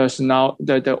there's now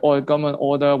the government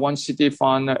order, one city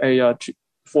found 4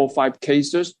 or 5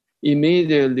 cases,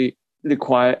 immediately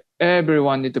require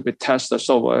everyone need to be tested.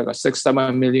 So like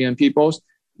 6-7 million people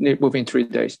within 3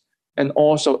 days. And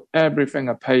also everything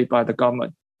are paid by the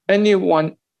government.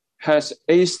 Anyone has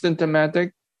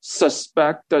asymptomatic,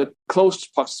 suspected close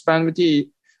proximity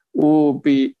will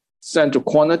be sent to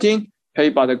quarantine,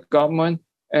 paid by the government.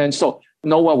 And so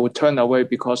no one will turn away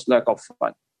because lack of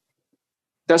fund.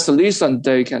 That's the reason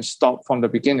they can stop from the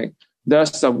beginning.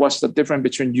 That's what's the difference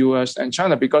between US and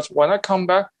China. Because when I come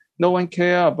back, no one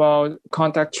care about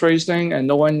contact tracing, and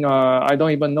no one, I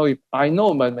don't even know if I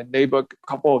know my neighbor, a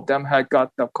couple of them had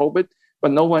got the COVID,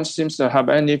 but no one seems to have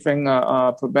anything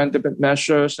preventive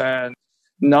measures. And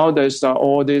now there's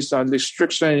all this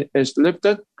restriction is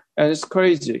lifted, and it's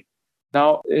crazy.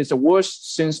 Now it's worse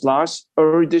since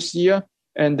early this year,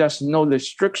 and there's no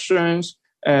restrictions,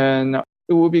 and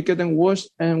it will be getting worse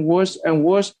and worse and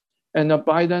worse. And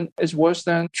Biden is worse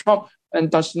than Trump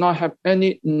and does not have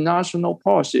any national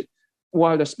policy.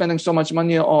 While they're spending so much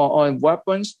money on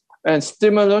weapons and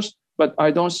stimulus, but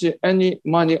I don't see any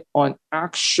money on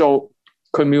actual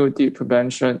community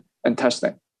prevention and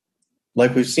testing.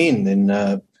 Like we've seen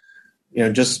in,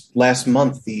 just last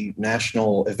month, the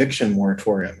national eviction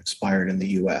moratorium expired in the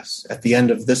U.S. At the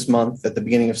end of this month, at the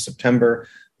beginning of September,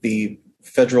 the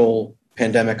federal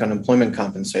pandemic unemployment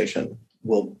compensation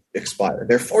will expire.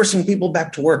 They're forcing people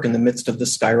back to work in the midst of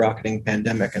this skyrocketing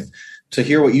pandemic. And to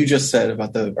hear what you just said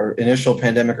about our initial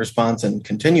pandemic response and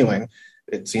continuing,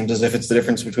 it seems as if it's the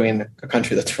difference between a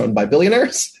country that's run by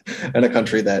billionaires and a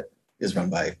country that is run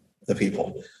by the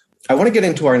people. I want to get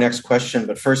into our next question,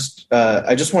 but first,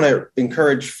 I just want to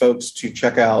encourage folks to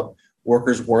check out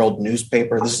Workers' World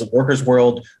newspaper. This is a Workers'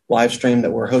 World live stream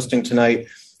that we're hosting tonight.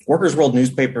 Workers' World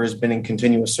newspaper has been in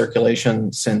continuous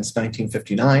circulation since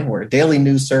 1959. We're a daily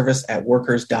news service at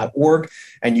workers.org,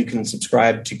 and you can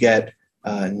subscribe to get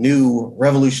new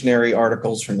revolutionary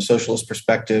articles from a socialist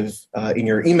perspective in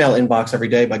your email inbox every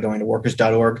day by going to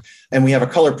workers.org. And we have a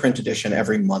color print edition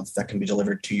every month that can be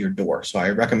delivered to your door. So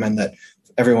I recommend that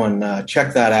everyone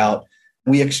check that out.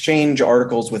 We exchange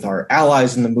articles with our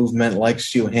allies in the movement, like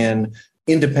Soo-Hin,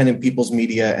 independent people's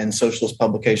media, and socialist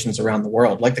publications around the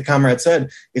world. Like the comrade said,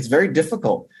 it's very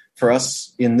difficult for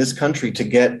us in this country to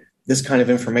get this kind of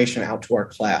information out to our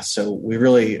class. So we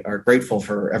really are grateful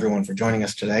for everyone for joining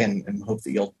us today, and hope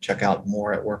that you'll check out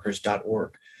more at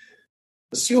workers.org.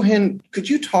 Soo-Hin, could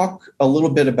you talk a little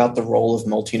bit about the role of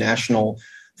multinational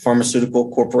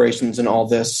pharmaceutical corporations in all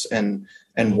this, and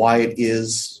why it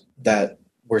is that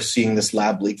we're seeing this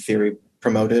lab leak theory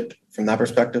promoted from that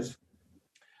perspective?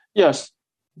 Yes,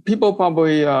 people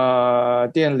probably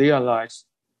didn't realize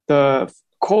the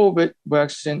COVID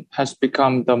vaccine has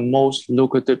become the most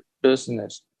lucrative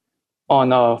business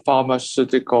on our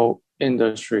pharmaceutical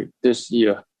industry this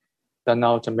year. They're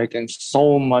now making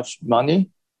so much money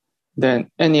than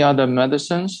any other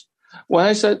medicines. When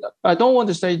I said, I don't want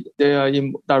to say they are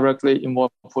directly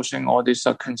involved in pushing all this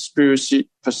conspiracy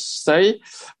per se,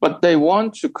 but they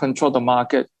want to control the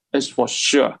market is for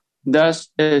sure. That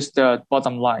is the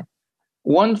bottom line.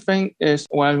 One thing is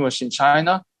when I was in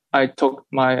China, I took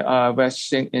my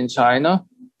vaccine in China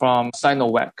from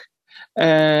Sinovac.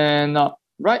 And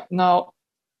right now,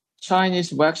 Chinese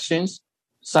vaccines,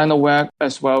 Sinovac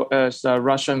as well as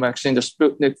Russian vaccine, the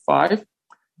Sputnik 5,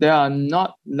 they are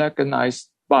not recognized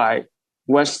by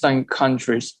Western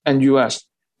countries and US.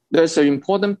 That's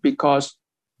important because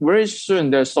very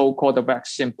soon there's so-called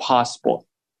vaccine passport.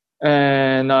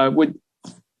 And with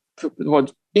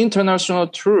international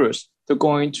tourists to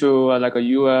going to like a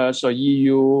US or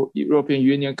EU, European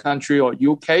Union country or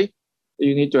UK,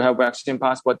 you need to have vaccine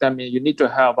passport. That means you need to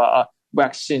have a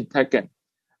vaccine taken.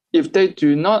 If they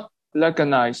do not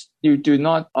recognize, you do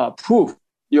not approve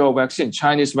your vaccine,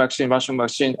 Chinese vaccine, Russian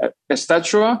vaccine,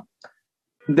 etc.,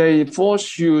 they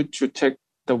force you to take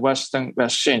the Western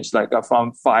vaccines, like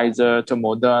from Pfizer to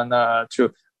Moderna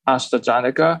to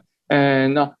AstraZeneca.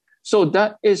 And so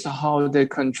that is how they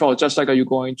control. Just like you're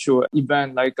going to an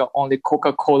event like only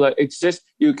Coca-Cola exists,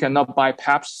 you cannot buy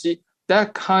Pepsi,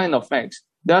 that kind of things.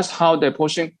 That's how they're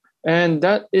pushing. And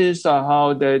that is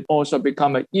how they also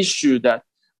become an issue that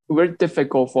very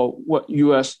difficult for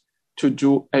US to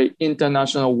do a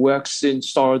international vaccine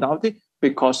solidarity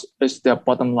because it's their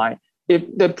bottom line. If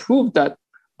they prove that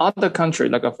other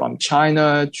countries, like from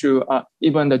China to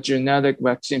even the genetic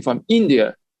vaccine from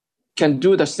India, can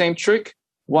do the same trick,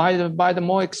 why buy the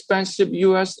more expensive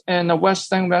US and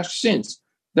Western vaccines?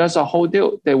 That's a whole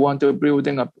deal. They want to build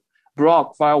a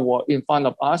broad firewall in front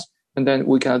of us, and then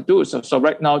we can do so. So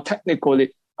right now,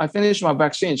 technically, I finished my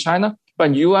vaccine in China, but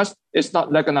in US, it's not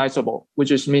recognizable, which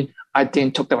just means I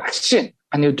didn't take the vaccine.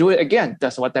 And you do it again.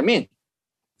 That's what I mean.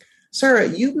 Sarah,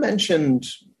 you mentioned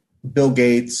Bill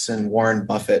Gates and Warren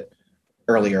Buffett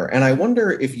earlier, and I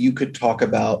wonder if you could talk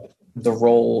about the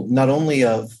role not only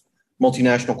of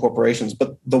multinational corporations,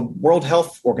 but the World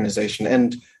Health Organization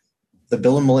and the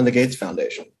Bill and Melinda Gates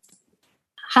Foundation.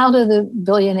 How do the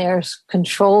billionaires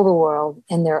control the world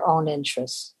in their own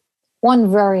interests?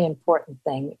 One very important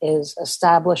thing is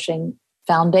establishing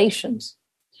foundations,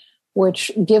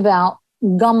 which give out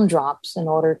gumdrops in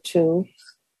order to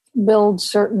build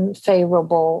certain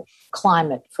favorable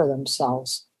climate for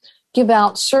themselves, give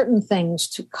out certain things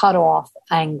to cut off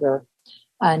anger,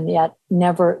 and yet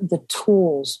never the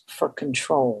tools for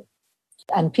control.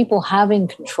 And people having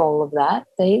control of that,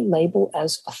 they label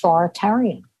as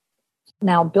authoritarian.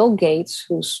 Now, Bill Gates,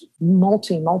 whose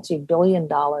multi-billion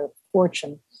dollar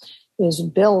fortune is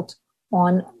built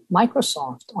on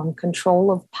Microsoft, on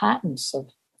control of patents, of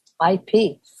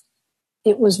IP.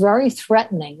 It was very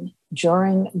threatening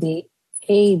during the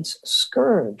AIDS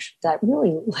scourge that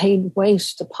really laid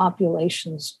waste to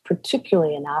populations,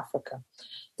 particularly in Africa.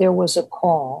 There was a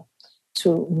call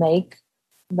to make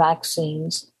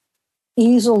vaccines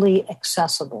easily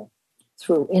accessible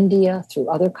through India, through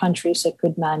other countries that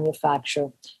could manufacture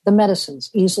the medicines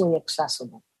easily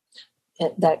accessible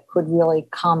that could really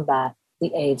combat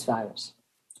the AIDS virus.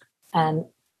 And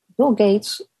Bill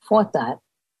Gates fought that.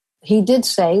 He did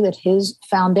say that his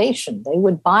foundation, they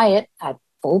would buy it at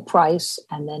full price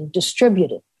and then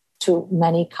distribute it to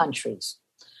many countries.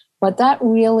 What that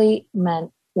really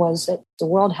meant was that the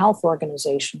World Health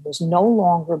Organization was no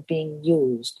longer being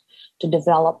used to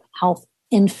develop health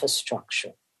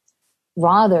infrastructure,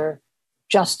 rather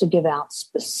just to give out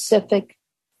specific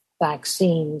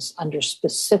vaccines under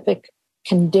specific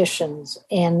conditions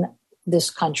in this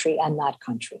country and that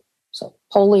country. So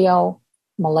polio,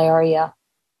 malaria,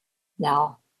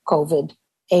 now COVID,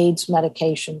 AIDS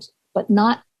medications, but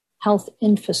not health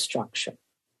infrastructure.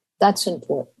 That's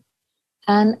important.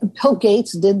 And Bill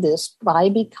Gates did this by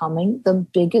becoming the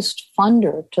biggest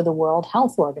funder to the World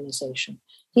Health Organization.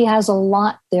 He has a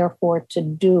lot, therefore, to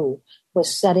do with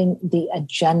setting the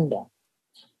agenda.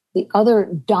 The other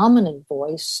dominant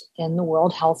voice in the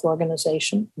World Health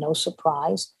Organization, no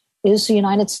surprise, is the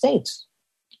United States.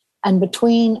 And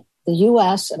between the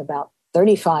U.S. at about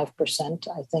 35%,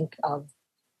 I think, of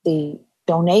the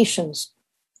donations,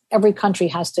 every country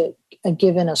has to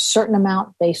give in a certain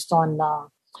amount based on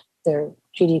their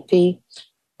GDP.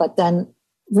 But then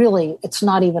really, it's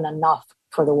not even enough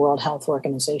for the World Health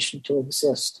Organization to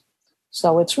exist.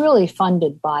 So it's really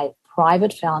funded by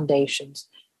private foundations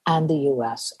and the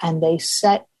U.S., and they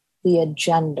set the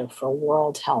agenda for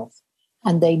world health.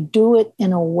 And they do it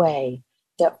in a way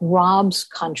that robs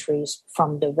countries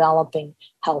from developing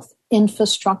health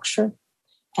infrastructure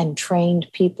and trained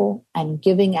people and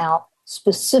giving out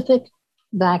specific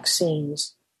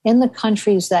vaccines in the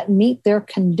countries that meet their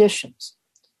conditions.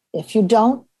 If you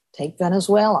don't, take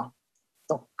Venezuela.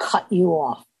 They'll cut you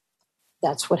off.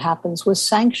 That's what happens with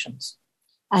sanctions.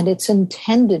 And it's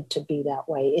intended to be that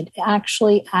way. It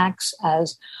actually acts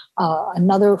as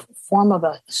another form of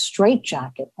a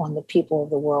straitjacket on the people of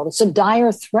the world. It's a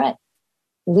dire threat.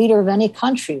 The leader of any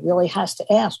country really has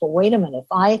to ask, well, wait a minute, if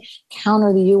I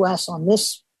counter the U.S. on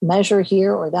this measure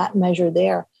here or that measure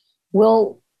there,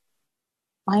 will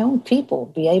my own people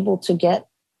be able to get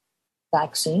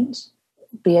vaccines,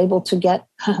 be able to get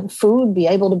food, be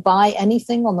able to buy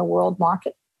anything on the world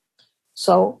market?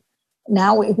 So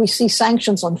now we see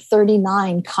sanctions on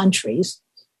 39 countries,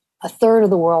 a third of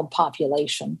the world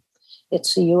population.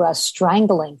 It's the U.S.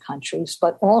 strangling countries,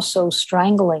 but also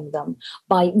strangling them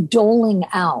by doling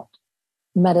out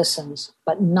medicines,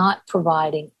 but not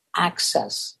providing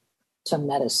access to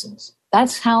medicines.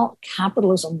 That's how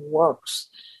capitalism works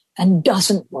and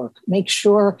doesn't work. Make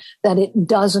sure that it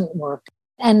doesn't work.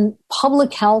 And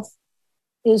public health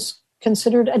is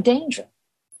considered a danger.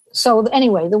 So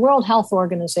anyway, the World Health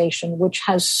Organization, which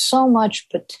has so much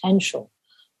potential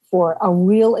for a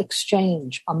real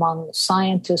exchange among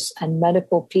scientists and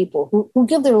medical people who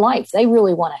give their life, they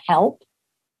really want to help,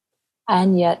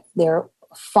 and yet they're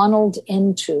funneled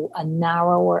into a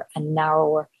narrower and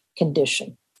narrower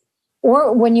condition.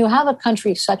 Or when you have a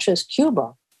country such as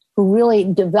Cuba, who really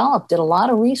did a lot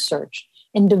of research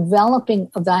in developing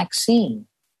a vaccine,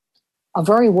 a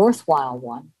very worthwhile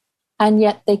one, and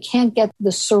yet they can't get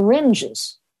the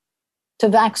syringes to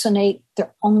vaccinate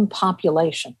their own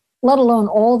population, let alone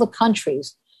all the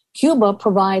countries. Cuba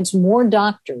provides more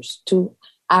doctors to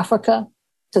Africa,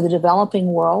 to the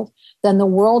developing world, than the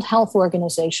World Health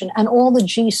Organization and all the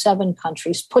G7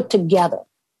 countries put together.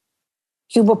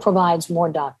 Cuba provides more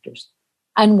doctors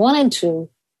and wanted to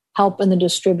help in the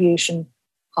distribution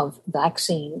of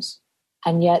vaccines.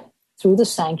 And yet, through the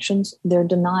sanctions, they're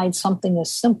denied something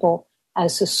as simple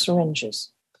as the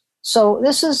syringes. So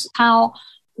this is how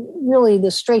really the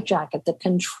straitjacket, the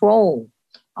control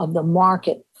of the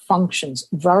market functions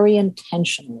very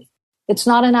intentionally. It's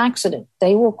not an accident.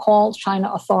 They will call China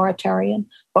authoritarian,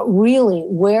 but really,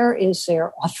 where is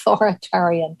their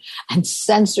authoritarian and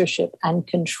censorship and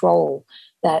control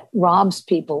that robs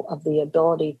people of the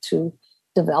ability to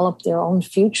develop their own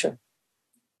future?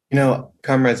 You know,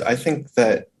 comrades, I think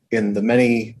that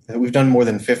we've done more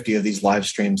than 50 of these live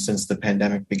streams since the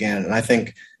pandemic began. And I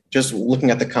think just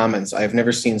looking at the comments, I've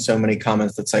never seen so many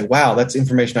comments that say, wow, that's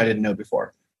information I didn't know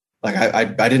before. Like, I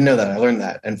didn't know that. I learned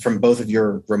that. And from both of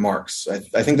your remarks,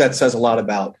 I think that says a lot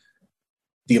about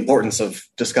the importance of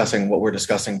discussing what we're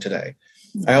discussing today.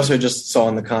 I also just saw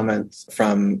in the comments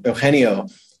from Eugenio,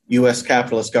 U.S.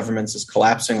 capitalist governments is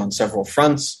collapsing on several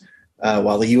fronts,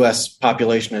 while the U.S.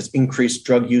 population has increased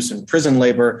drug use and prison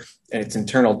labor and its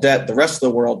internal debt. The rest of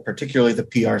the world, particularly the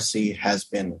PRC, has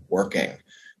been working.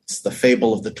 It's the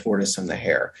fable of the tortoise and the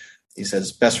hare. He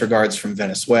says, best regards from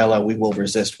Venezuela. We will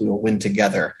resist. We will win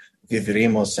together.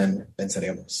 Viviremos and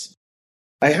venceremos.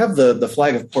 I have the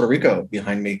flag of Puerto Rico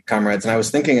behind me, comrades. And I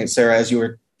was thinking, Sarah, as you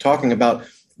were talking about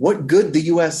what good the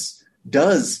U.S.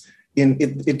 does,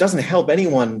 it doesn't help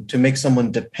anyone to make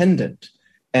someone dependent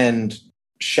and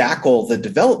shackle the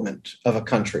development of a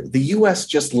country. The U.S.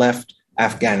 just left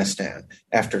Afghanistan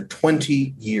after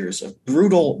 20 years of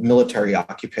brutal military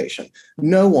occupation.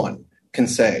 No one can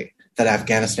say that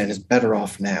Afghanistan is better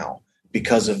off now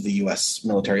because of the U.S.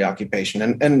 military occupation.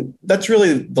 And that's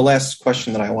really the last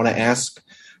question that I want to ask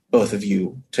both of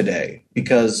you today,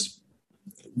 because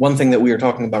one thing that we were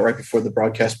talking about right before the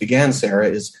broadcast began, Sarah,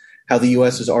 is how the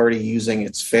U.S. is already using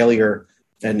its failure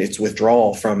and its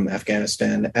withdrawal from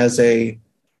Afghanistan as a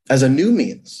new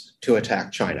means to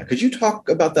attack China. Could you talk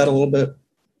about that a little bit?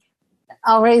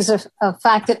 I'll raise a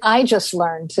fact that I just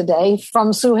learned today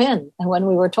from Suhin, and when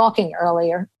we were talking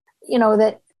earlier,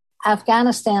 that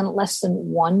Afghanistan, less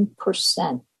than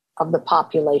 1% of the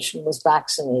population was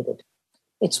vaccinated.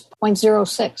 It's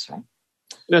 0.06, right?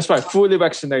 That's right, fully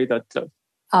vaccinated.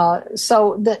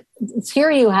 So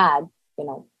here you had,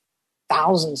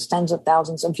 thousands, tens of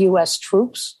thousands of U.S.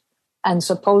 troops, and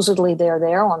supposedly they're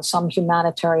there on some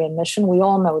humanitarian mission. We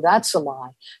all know that's a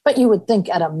lie. But you would think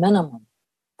at a minimum,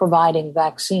 providing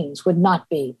vaccines would not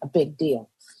be a big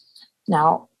deal.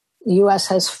 Now, the U.S.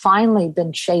 has finally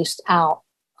been chased out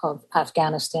of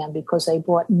Afghanistan because they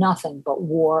brought nothing but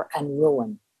war and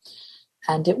ruin.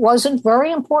 And it wasn't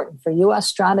very important for U.S.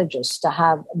 strategists to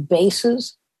have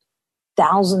bases,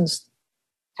 thousands,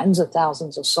 tens of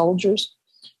thousands of soldiers,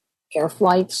 air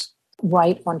flights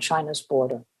right on China's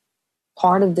border.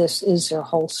 Part of this is their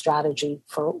whole strategy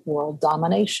for world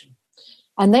domination.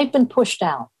 And they've been pushed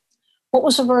out. What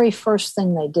was the very first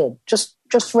thing they did? Just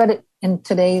read it in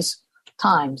today's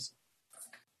times.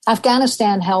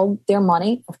 Afghanistan held their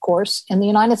money, of course, in the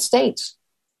United States,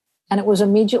 and it was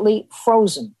immediately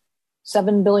frozen.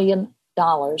 $7 billion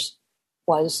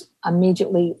was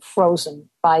immediately frozen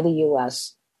by the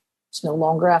U.S. It's no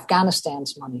longer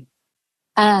Afghanistan's money.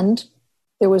 And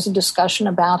there was a discussion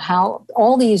about how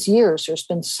all these years there's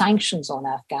been sanctions on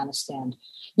Afghanistan.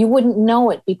 You wouldn't know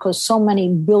it because so many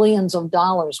billions of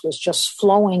dollars was just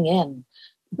flowing in,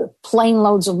 plane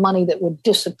loads of money that would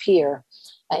disappear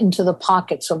into the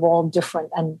pockets of all different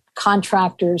and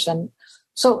contractors. And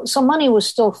so money was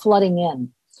still flooding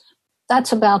in.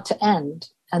 That's about to end.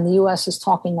 And the U.S. is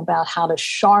talking about how to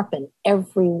sharpen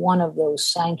every one of those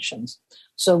sanctions.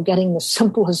 So getting the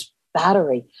simplest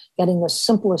battery, getting the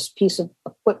simplest piece of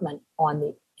equipment on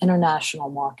the international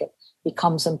market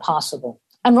becomes impossible.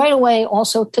 And right away,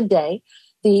 also today,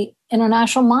 the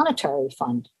International Monetary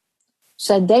Fund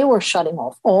said they were shutting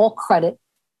off all credit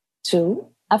to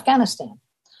Afghanistan.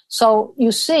 So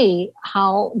you see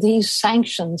how these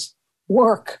sanctions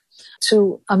work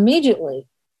to immediately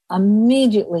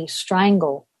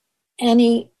strangle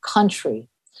any country,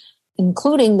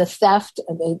 including the theft.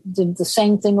 They did the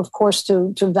same thing, of course,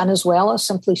 to Venezuela,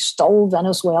 simply stole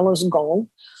Venezuela's gold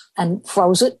and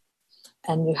froze it.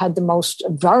 And you had the most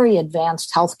very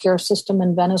advanced healthcare system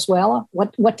in Venezuela.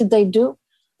 What did they do?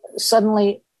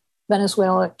 Suddenly,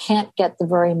 Venezuela can't get the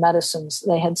very medicines.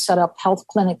 They had set up health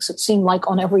clinics, it seemed like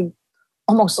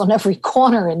almost on every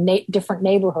corner in different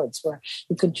neighborhoods where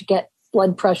you could get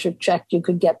blood pressure checked, you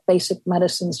could get basic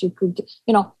medicines, you could,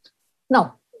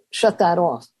 no, shut that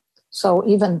off. So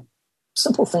even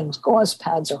simple things, gauze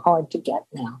pads are hard to get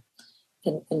now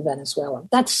in Venezuela.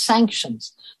 That's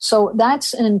sanctions. So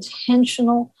that's an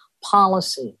intentional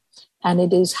policy. And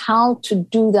it is how to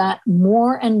do that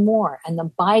more and more. And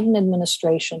the Biden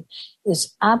administration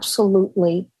is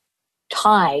absolutely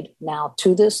tied now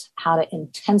to this, how to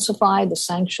intensify the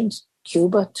sanctions,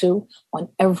 Cuba too, on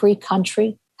every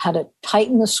country, how to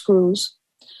tighten the screws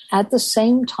at the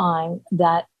same time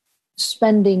that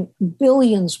spending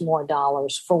billions more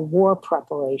dollars for war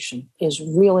preparation is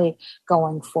really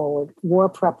going forward, war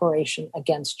preparation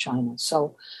against China.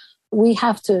 So we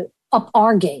have to up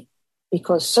our game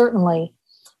because certainly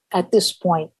at this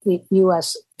point, the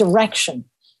U.S. direction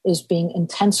is being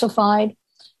intensified.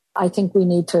 I think we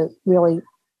need to really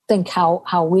think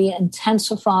how we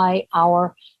intensify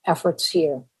our efforts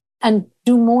here and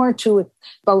do more to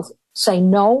both say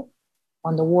no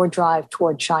on the war drive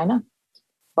toward China,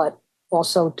 but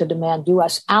also to demand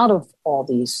U.S. out of all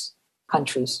these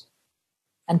countries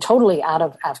and totally out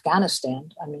of Afghanistan.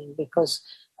 I mean, because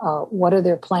what are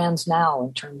their plans now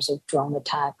in terms of drone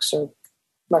attacks or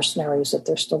mercenaries that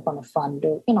they're still going to fund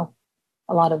or,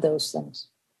 a lot of those things.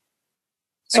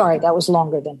 Sorry, that was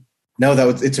longer than. No,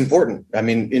 it's important. I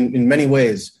mean, in many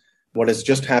ways, what has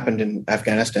just happened in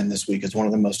Afghanistan this week is one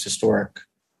of the most historic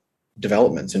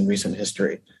developments in recent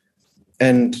history.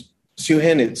 And Soo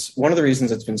Hin, it's one of the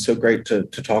reasons it's been so great to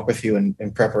talk with you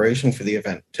in preparation for the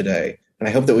event today. And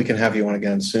I hope that we can have you on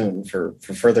again soon for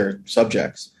further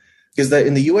subjects, is that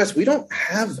in the U.S., we don't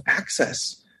have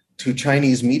access to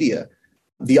Chinese media.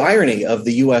 The irony of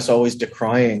the U.S. always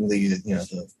decrying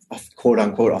the quote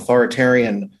unquote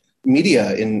authoritarian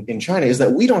media in China is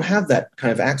that we don't have that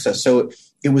kind of access. So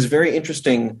it was very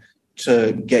interesting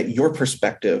to get your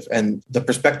perspective and the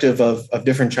perspective of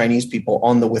different Chinese people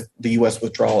on the U.S.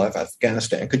 withdrawal of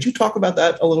Afghanistan. Could you talk about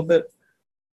that a little bit?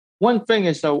 One thing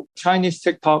is that Chinese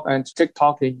TikTok and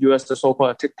TikTok in U.S., the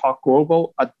so-called TikTok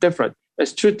Global, are different.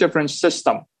 It's two different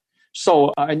systems.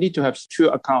 So I need to have two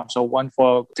accounts. So one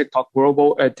for TikTok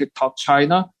Global and TikTok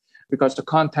China, because the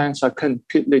contents are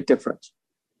completely different.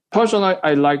 Personally,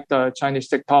 I like the Chinese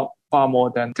TikTok far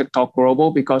more than TikTok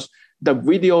Global because the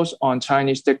videos on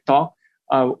Chinese TikTok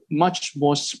are much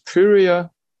more superior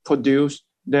produced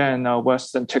than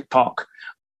Western TikTok.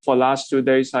 For last 2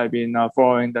 days, I've been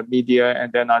following the media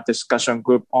and then a discussion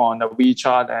group on the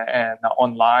WeChat and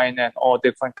online and all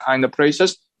different kind of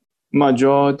places.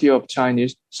 Majority of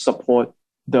Chinese support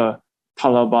the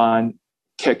Taliban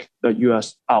kick the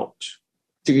U.S. out,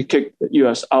 to kick the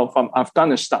U.S. out from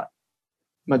Afghanistan.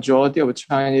 Majority of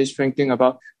Chinese thinking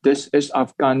about this is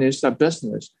Afghanistan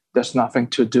business. There's nothing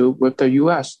to do with the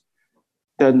U.S.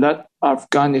 They let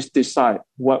Afghans decide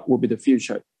what will be the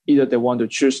future. Either they want to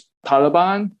choose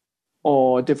Taliban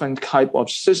or different type of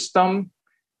system,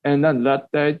 and then let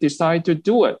them decide to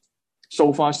do it.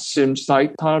 So far, seems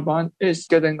like Taliban is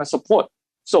getting a support.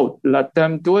 So let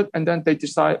them do it, and then they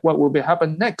decide what will be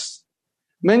happen next.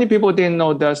 Many people didn't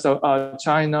know that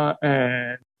China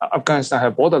and Afghanistan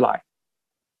have borderline,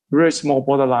 very small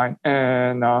borderline,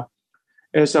 and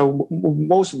It's a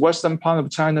most western part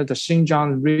of China, the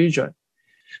Xinjiang region.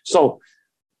 So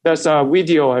there's a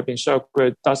video I've been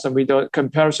circulated. That's a video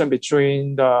comparison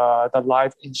between the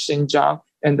life in Xinjiang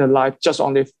and the life just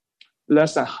only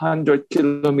less than 100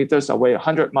 kilometers away,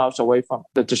 100 miles away from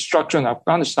the destruction of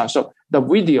Afghanistan. So the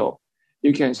video,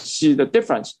 you can see the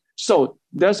difference. So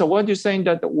there's what you're saying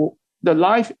that the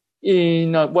life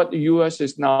in what the U.S.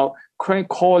 is now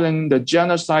calling the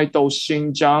genocidal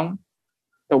Xinjiang,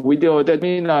 the video that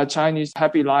means Chinese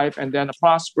happy life and then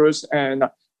prosperous and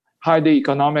highly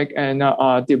economic and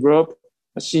developed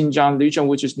Xinjiang region,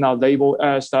 which is now labeled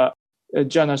as a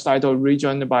genocidal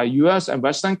region by U.S. and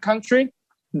Western country.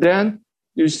 Then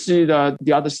you see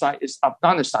the other side is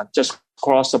Afghanistan, just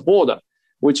across the border,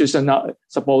 which is not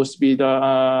supposed to be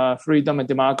the freedom and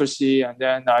democracy, and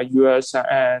then U.S.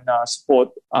 and support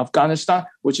Afghanistan,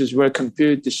 which is where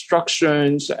complete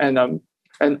destructions and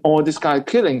all this kind of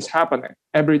killings happening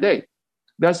every day.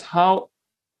 That's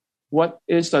what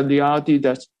is the reality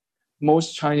that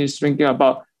most Chinese thinking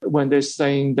about when they're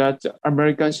saying that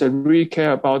Americans really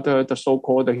care about the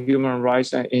so-called human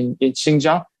rights in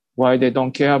Xinjiang, why they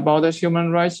don't care about the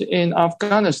human rights in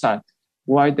Afghanistan,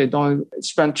 why they don't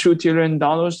spend $2 trillion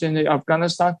in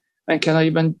Afghanistan and cannot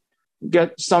even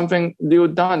get something new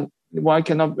done. Why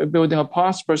cannot be building a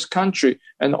prosperous country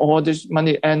and all this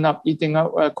money end up eating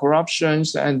up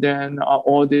corruptions and then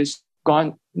all this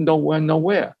gone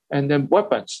nowhere. And then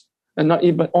weapons and not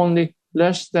even only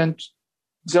less than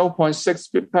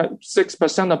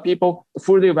 0.6% of people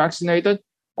fully vaccinated.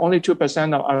 Only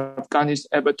 2% of Afghans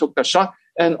ever took the shot.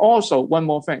 And also, one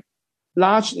more thing,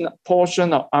 large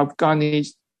portion of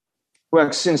Afghans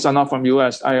vaccines are not from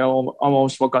US. I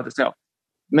almost forgot to tell.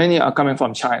 Many are coming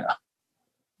from China.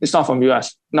 It's not from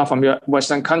US, not from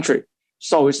Western country.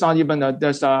 So it's not even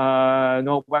there's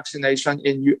no vaccination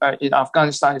in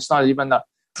Afghanistan. It's not even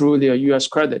truly a US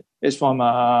credit. It's from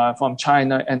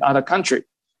China and other country.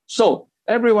 So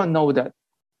everyone knows that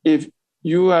if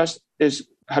US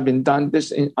have been done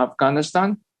this in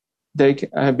Afghanistan, they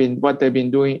have been what they've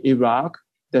been doing in Iraq.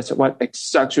 That's what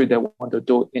exactly they want to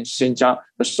do in Xinjiang.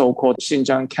 The so-called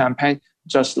Xinjiang campaign,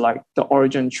 just like the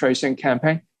origin tracing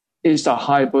campaign, is a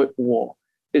hybrid war.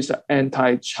 It's an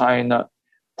anti-China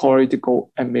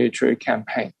political and military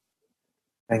campaign.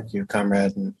 Thank you,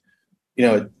 comrade. And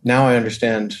now I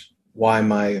understand why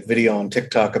my video on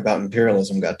TikTok about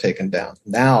imperialism got taken down.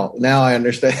 Now I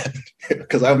understand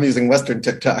because I'm using Western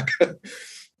TikTok.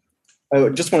 I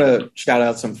just want to shout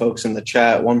out some folks in the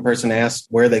chat. One person asked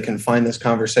where they can find this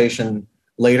conversation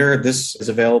later. This is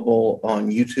available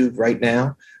on YouTube right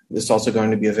now. This is also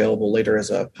going to be available later as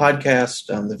a podcast.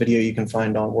 The video you can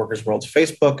find on Workers World's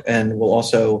Facebook, and we'll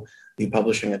also be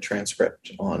publishing a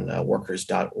transcript on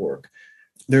workers.org.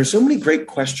 There's so many great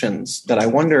questions that I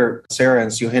wonder, Sarah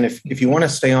and Soo-Hin, if you want to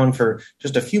stay on for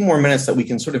just a few more minutes, that we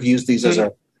can sort of use these as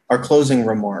our closing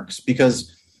remarks,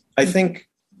 because I think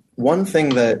one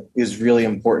thing that is really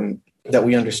important that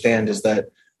we understand is that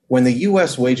when the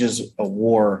U.S. wages a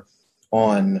war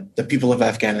on the people of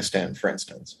Afghanistan, for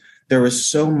instance, there was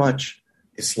so much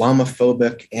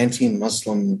Islamophobic,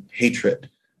 anti-Muslim hatred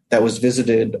that was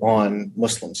visited on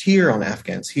Muslims here, on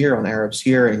Afghans here, on Arabs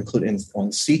here, including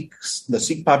on Sikhs, the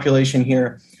Sikh population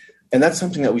here. And that's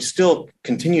something that we still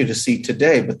continue to see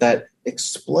today. But that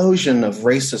explosion of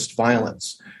racist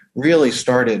violence really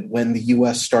started when the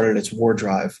U.S. started its war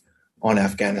drive on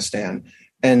Afghanistan.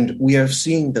 And we are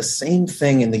seeing the same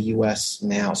thing in the U.S.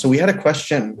 now. So we had a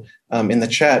question in the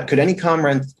chat. Could any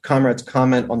comrades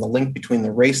comment on the link between the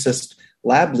racist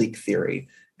lab leak theory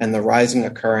and the rising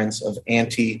occurrence of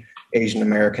anti-Asian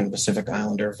American Pacific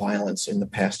Islander violence in the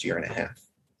past year and a half?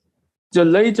 The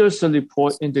latest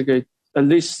report indicates at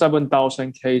least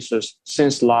 7,000 cases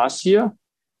since last year.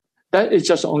 That is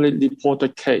just only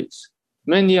reported case.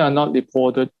 Many are not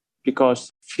reported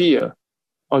because fear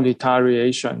or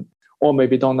retaliation, or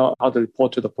maybe don't know how to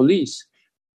report to the police.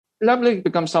 Lab leak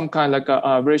becomes some kind of like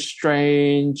a very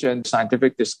strange and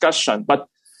scientific discussion. But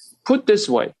put this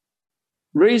way,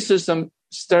 racism,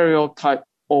 stereotype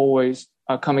always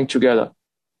are coming together.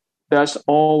 There's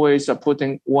always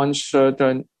putting one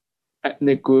certain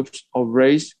ethnic groups or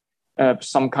race,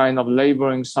 some kind of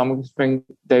labeling, something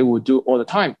they will do all the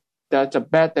time. That's a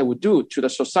bad they would do to the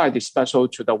society, especially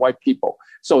to the white people.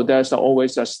 So there's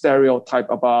always a stereotype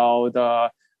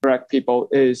about Black people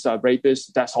is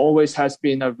rapist. That always has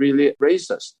been a really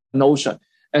racist notion.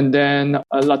 And then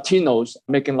Latinos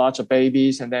making lots of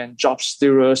babies and then job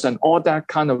stealers and all that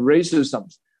kind of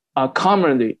racism are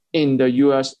commonly in the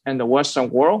US and the Western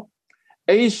world.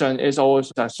 Asian is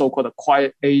always a so-called a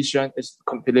quiet Asian is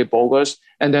completely bogus.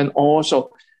 And then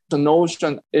also the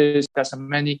notion is there's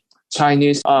many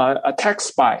Chinese are a tech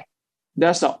spy.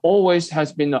 That's always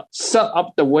has been set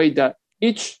up the way that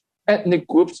each ethnic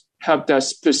groups have their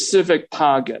specific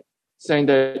target, saying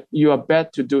that you are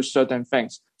bad to do certain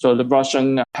things. So the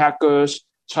Russian hackers,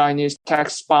 Chinese tech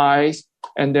spies,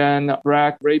 and then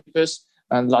black rapists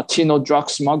and Latino drug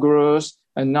smugglers,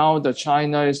 and now the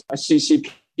China is a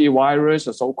CCP virus,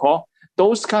 or so-called.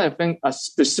 Those kind of things are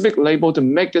specific label to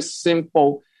make it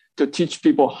simple to teach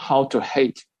people how to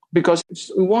hate. Because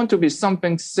we want to be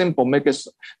something simple, make it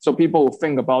so people will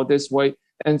think about this way.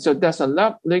 And so there's a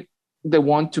lab leak they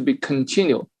want to be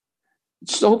continued.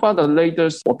 So far, the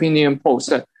latest opinion poll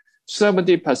said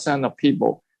 70% of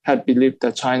people had believed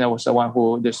that China was the one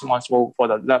who is responsible for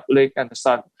the lab leak and the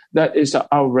stuff. That is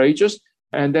outrageous.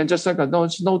 And then just like, no,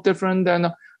 it's no different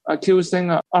than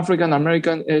accusing African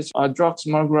American is a drug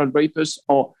smuggler, rapist,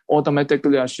 or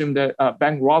automatically assume that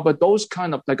bank robber. Those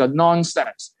kind of like a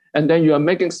nonsense. And then you are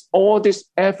making all this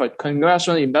effort,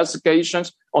 congressional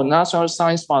investigations or National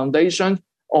Science Foundation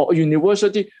or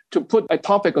university to put a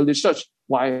topic of research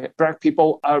why black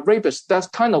people are rapists. That's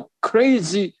kind of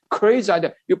crazy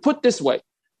idea. You put this way,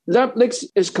 lab leaks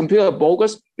is completely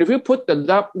bogus. If you put the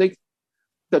lab leak,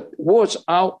 the words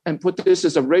out and put this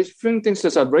as a race, things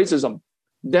as a racism,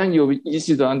 then you'll be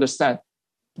easy to understand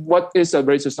what is a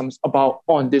racism about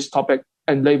on this topic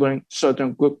and labeling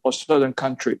certain group or certain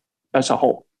country as a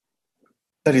whole.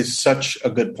 That is such a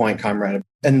good point, comrade.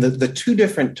 And the two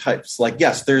different types, like,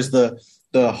 yes, there's the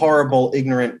horrible,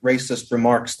 ignorant, racist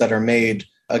remarks that are made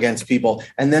against people.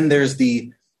 And then there's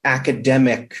the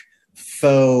academic,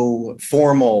 faux,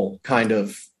 formal kind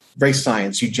of race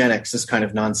science, eugenics, this kind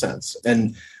of nonsense.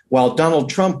 And while Donald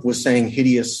Trump was saying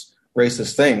hideous,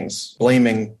 racist things,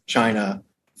 blaming China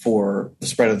for the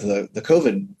spread of the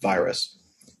COVID virus,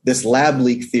 this lab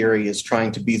leak theory is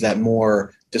trying to be that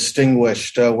more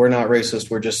distinguished, we're not racist,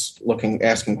 we're just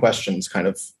asking questions kind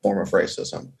of form of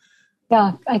racism.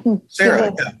 Yeah, I can.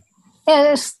 Sarah,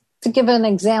 just to give an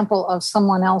example of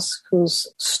someone else whose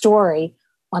story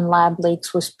on lab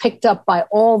leaks was picked up by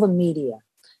all the media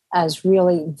as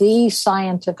really the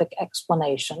scientific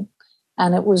explanation.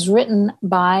 And it was written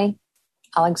by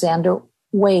Alexander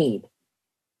Wade,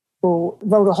 who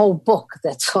wrote a whole book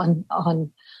that's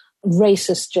on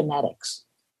racist genetics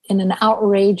in an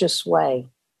outrageous way,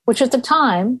 which at the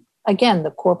time, again,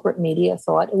 the corporate media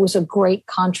thought it was a great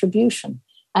contribution.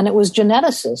 And it was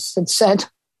geneticists that said,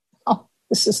 oh,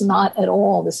 this is not at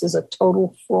all, this is a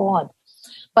total fraud.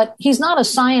 But he's not a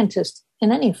scientist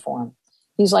in any form.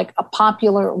 He's like a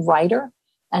popular writer,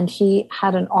 and he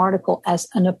had an article as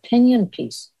an opinion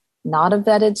piece, not a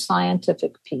vetted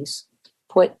scientific piece,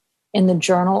 put in the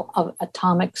Journal of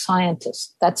Atomic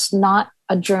Scientists. That's not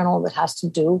a journal that has to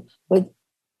do with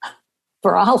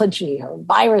virology or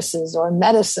viruses or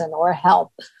medicine or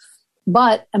health.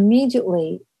 But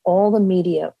immediately, all the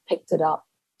media picked it up,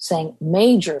 saying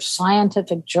major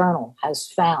scientific journal has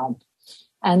found.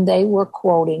 And they were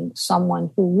quoting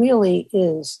someone who really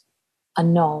is a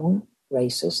known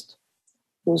racist,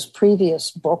 whose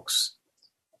previous books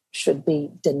should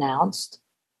be denounced.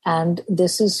 And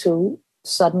this is who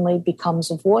suddenly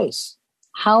becomes a voice.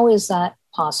 How is that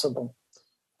possible?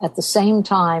 At the same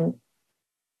time,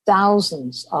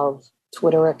 thousands of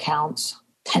Twitter accounts,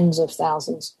 tens of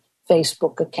thousands,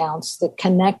 Facebook accounts that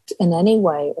connect in any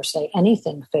way or say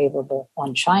anything favorable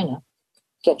on China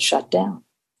get shut down.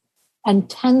 And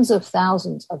tens of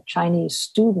thousands of Chinese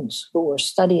students who are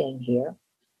studying here,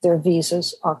 their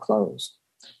visas are closed.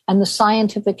 And the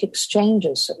scientific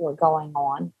exchanges that were going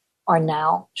on are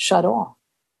now shut off,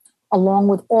 along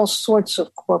with all sorts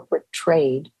of corporate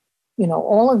trade. You know,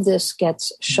 all of this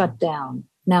gets shut down.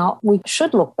 Now, we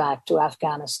should look back to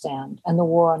Afghanistan and the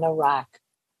war in Iraq,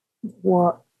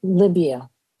 war Libya,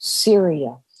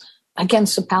 Syria,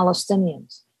 against the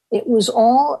Palestinians. It was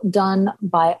all done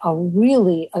by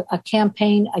a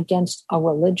campaign against a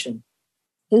religion,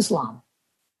 Islam.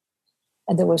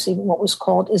 And there was even what was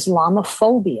called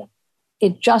Islamophobia.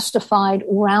 It justified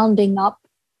rounding up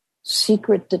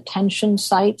secret detention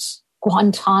sites,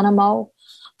 Guantanamo,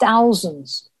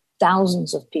 thousands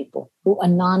of people who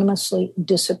anonymously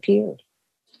disappeared.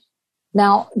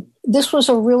 Now, this was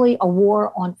really a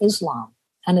war on Islam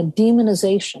and a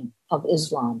demonization of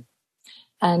Islam,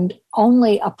 and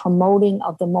only a promoting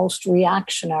of the most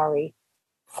reactionary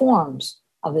forms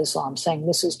of Islam, saying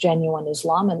this is genuine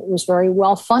Islam, and it was very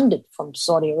well funded from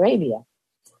Saudi Arabia.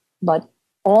 But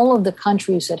all of the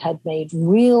countries that had made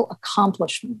real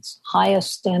accomplishments,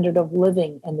 highest standard of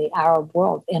living in the Arab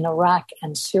world, in Iraq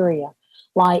and Syria,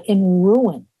 lie in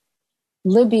ruin.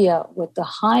 Libya, with the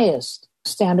highest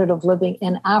standard of living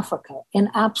in Africa, in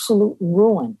absolute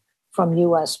ruin. from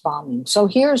U.S. bombing. So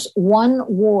here's one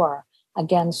war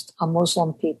against a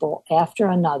Muslim people after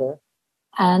another.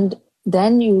 And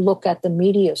then you look at the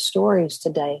media stories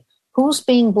today. Who's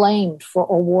being blamed for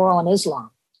a war on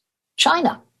Islam?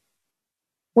 China.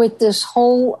 With this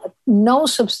whole no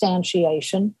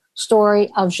substantiation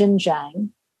story of Xinjiang,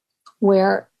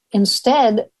 where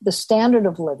instead the standard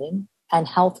of living and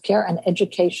healthcare and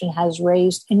education has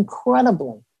raised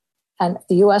incredibly. And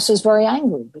the U.S. is very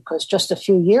angry because just a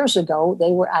few years ago,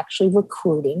 they were actually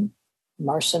recruiting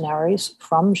mercenaries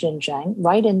from Xinjiang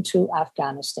right into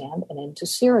Afghanistan and into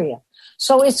Syria.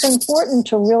 So it's important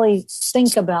to really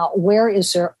think about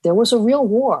there was a real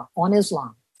war on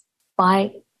Islam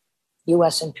by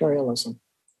U.S. imperialism.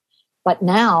 But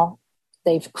now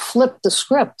they've flipped the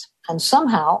script and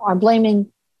somehow are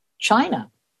blaming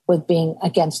China with being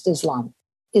against Islam.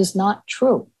 Is not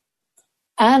true.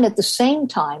 And at the same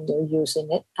time, they're using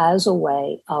it as a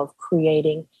way of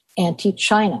creating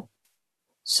anti-China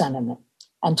sentiment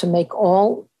and to make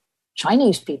all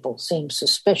Chinese people seem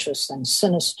suspicious and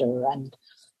sinister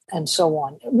and so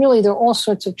on. Really, there are all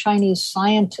sorts of Chinese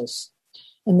scientists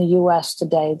in the U.S.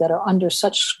 today that are under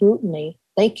such scrutiny,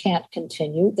 they can't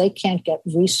continue. They can't get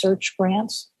research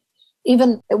grants,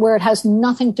 even where it has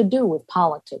nothing to do with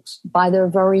politics, by their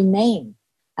very name.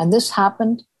 And this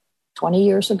happened 20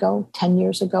 years ago, 10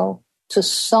 years ago, to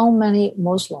so many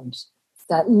Muslims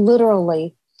that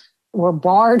literally were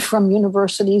barred from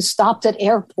universities, stopped at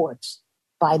airports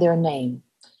by their name.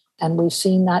 And we've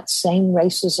seen that same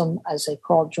racism, as they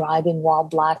call driving while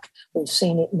black. We've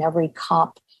seen it in every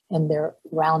cop in their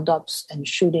roundups and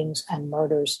shootings and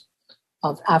murders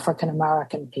of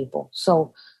African-American people.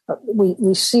 So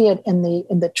we see it in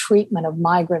the treatment of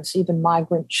migrants, even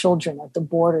migrant children at the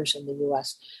borders in the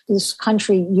U.S. This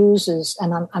country uses,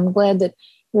 and I'm glad that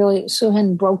really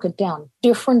Soo-Hin broke it down,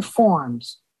 different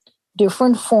forms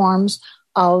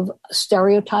of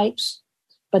stereotypes,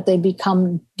 but they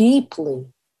become deeply,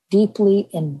 deeply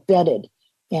embedded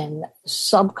in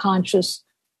subconscious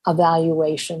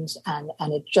evaluations, and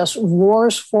it just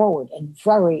roars forward in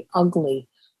very ugly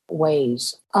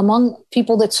ways among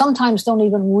people that sometimes don't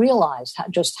even realize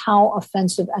just how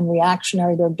offensive and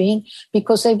reactionary they're being,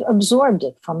 because they've absorbed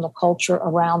it from the culture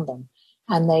around them.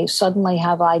 And they suddenly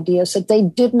have ideas that they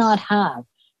did not have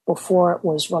before it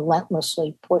was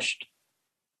relentlessly pushed,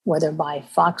 whether by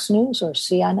Fox News or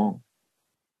CNN.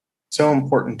 So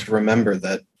important to remember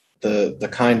that the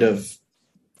kind of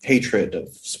hatred of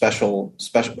special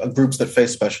groups that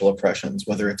face special oppressions,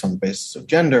 whether it's on the basis of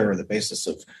gender or the basis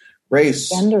of race.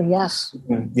 Gender, yes.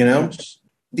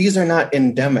 These are not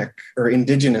endemic or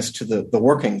indigenous to the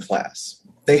working class.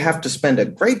 They have to spend a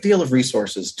great deal of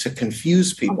resources to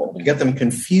confuse people, to get them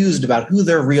confused about who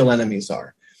their real enemies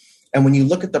are. And when you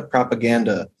look at the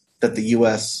propaganda that the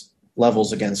U.S.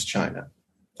 levels against China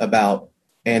about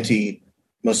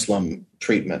anti-Muslim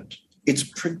treatment, it's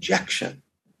projection.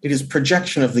 It is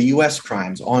projection of the U.S.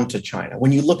 crimes onto China.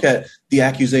 When you look at the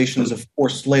accusations of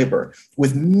forced labor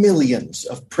with millions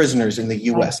of prisoners in the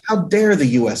U.S., how dare the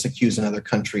U.S. accuse another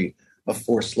country of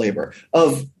forced labor,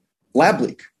 of lab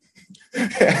leak?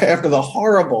 After the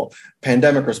horrible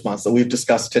pandemic response that we've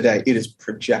discussed today, it is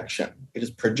projection. It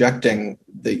is projecting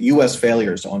the U.S.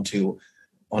 failures onto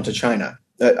China.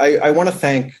 I want to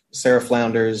thank Sarah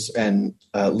Flounders and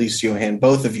Lee Soo-Hin,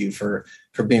 both of you, for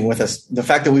being with us. The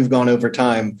fact that we've gone over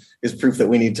time is proof that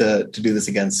we need to do this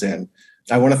again soon.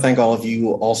 I want to thank all of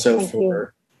you also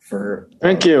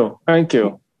Thank you.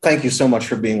 Thank you so much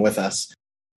for being with us.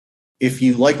 If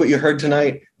you like what you heard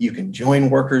tonight, you can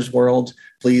join Workers World.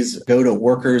 Please go to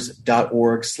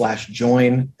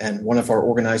workers.org/join, and one of our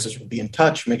organizers will be in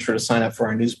touch. Make sure to sign up for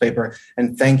our newspaper.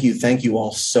 And thank you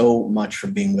all so much for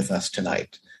being with us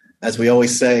tonight. As we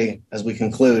always say, as we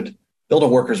conclude, build a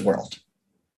workers' world.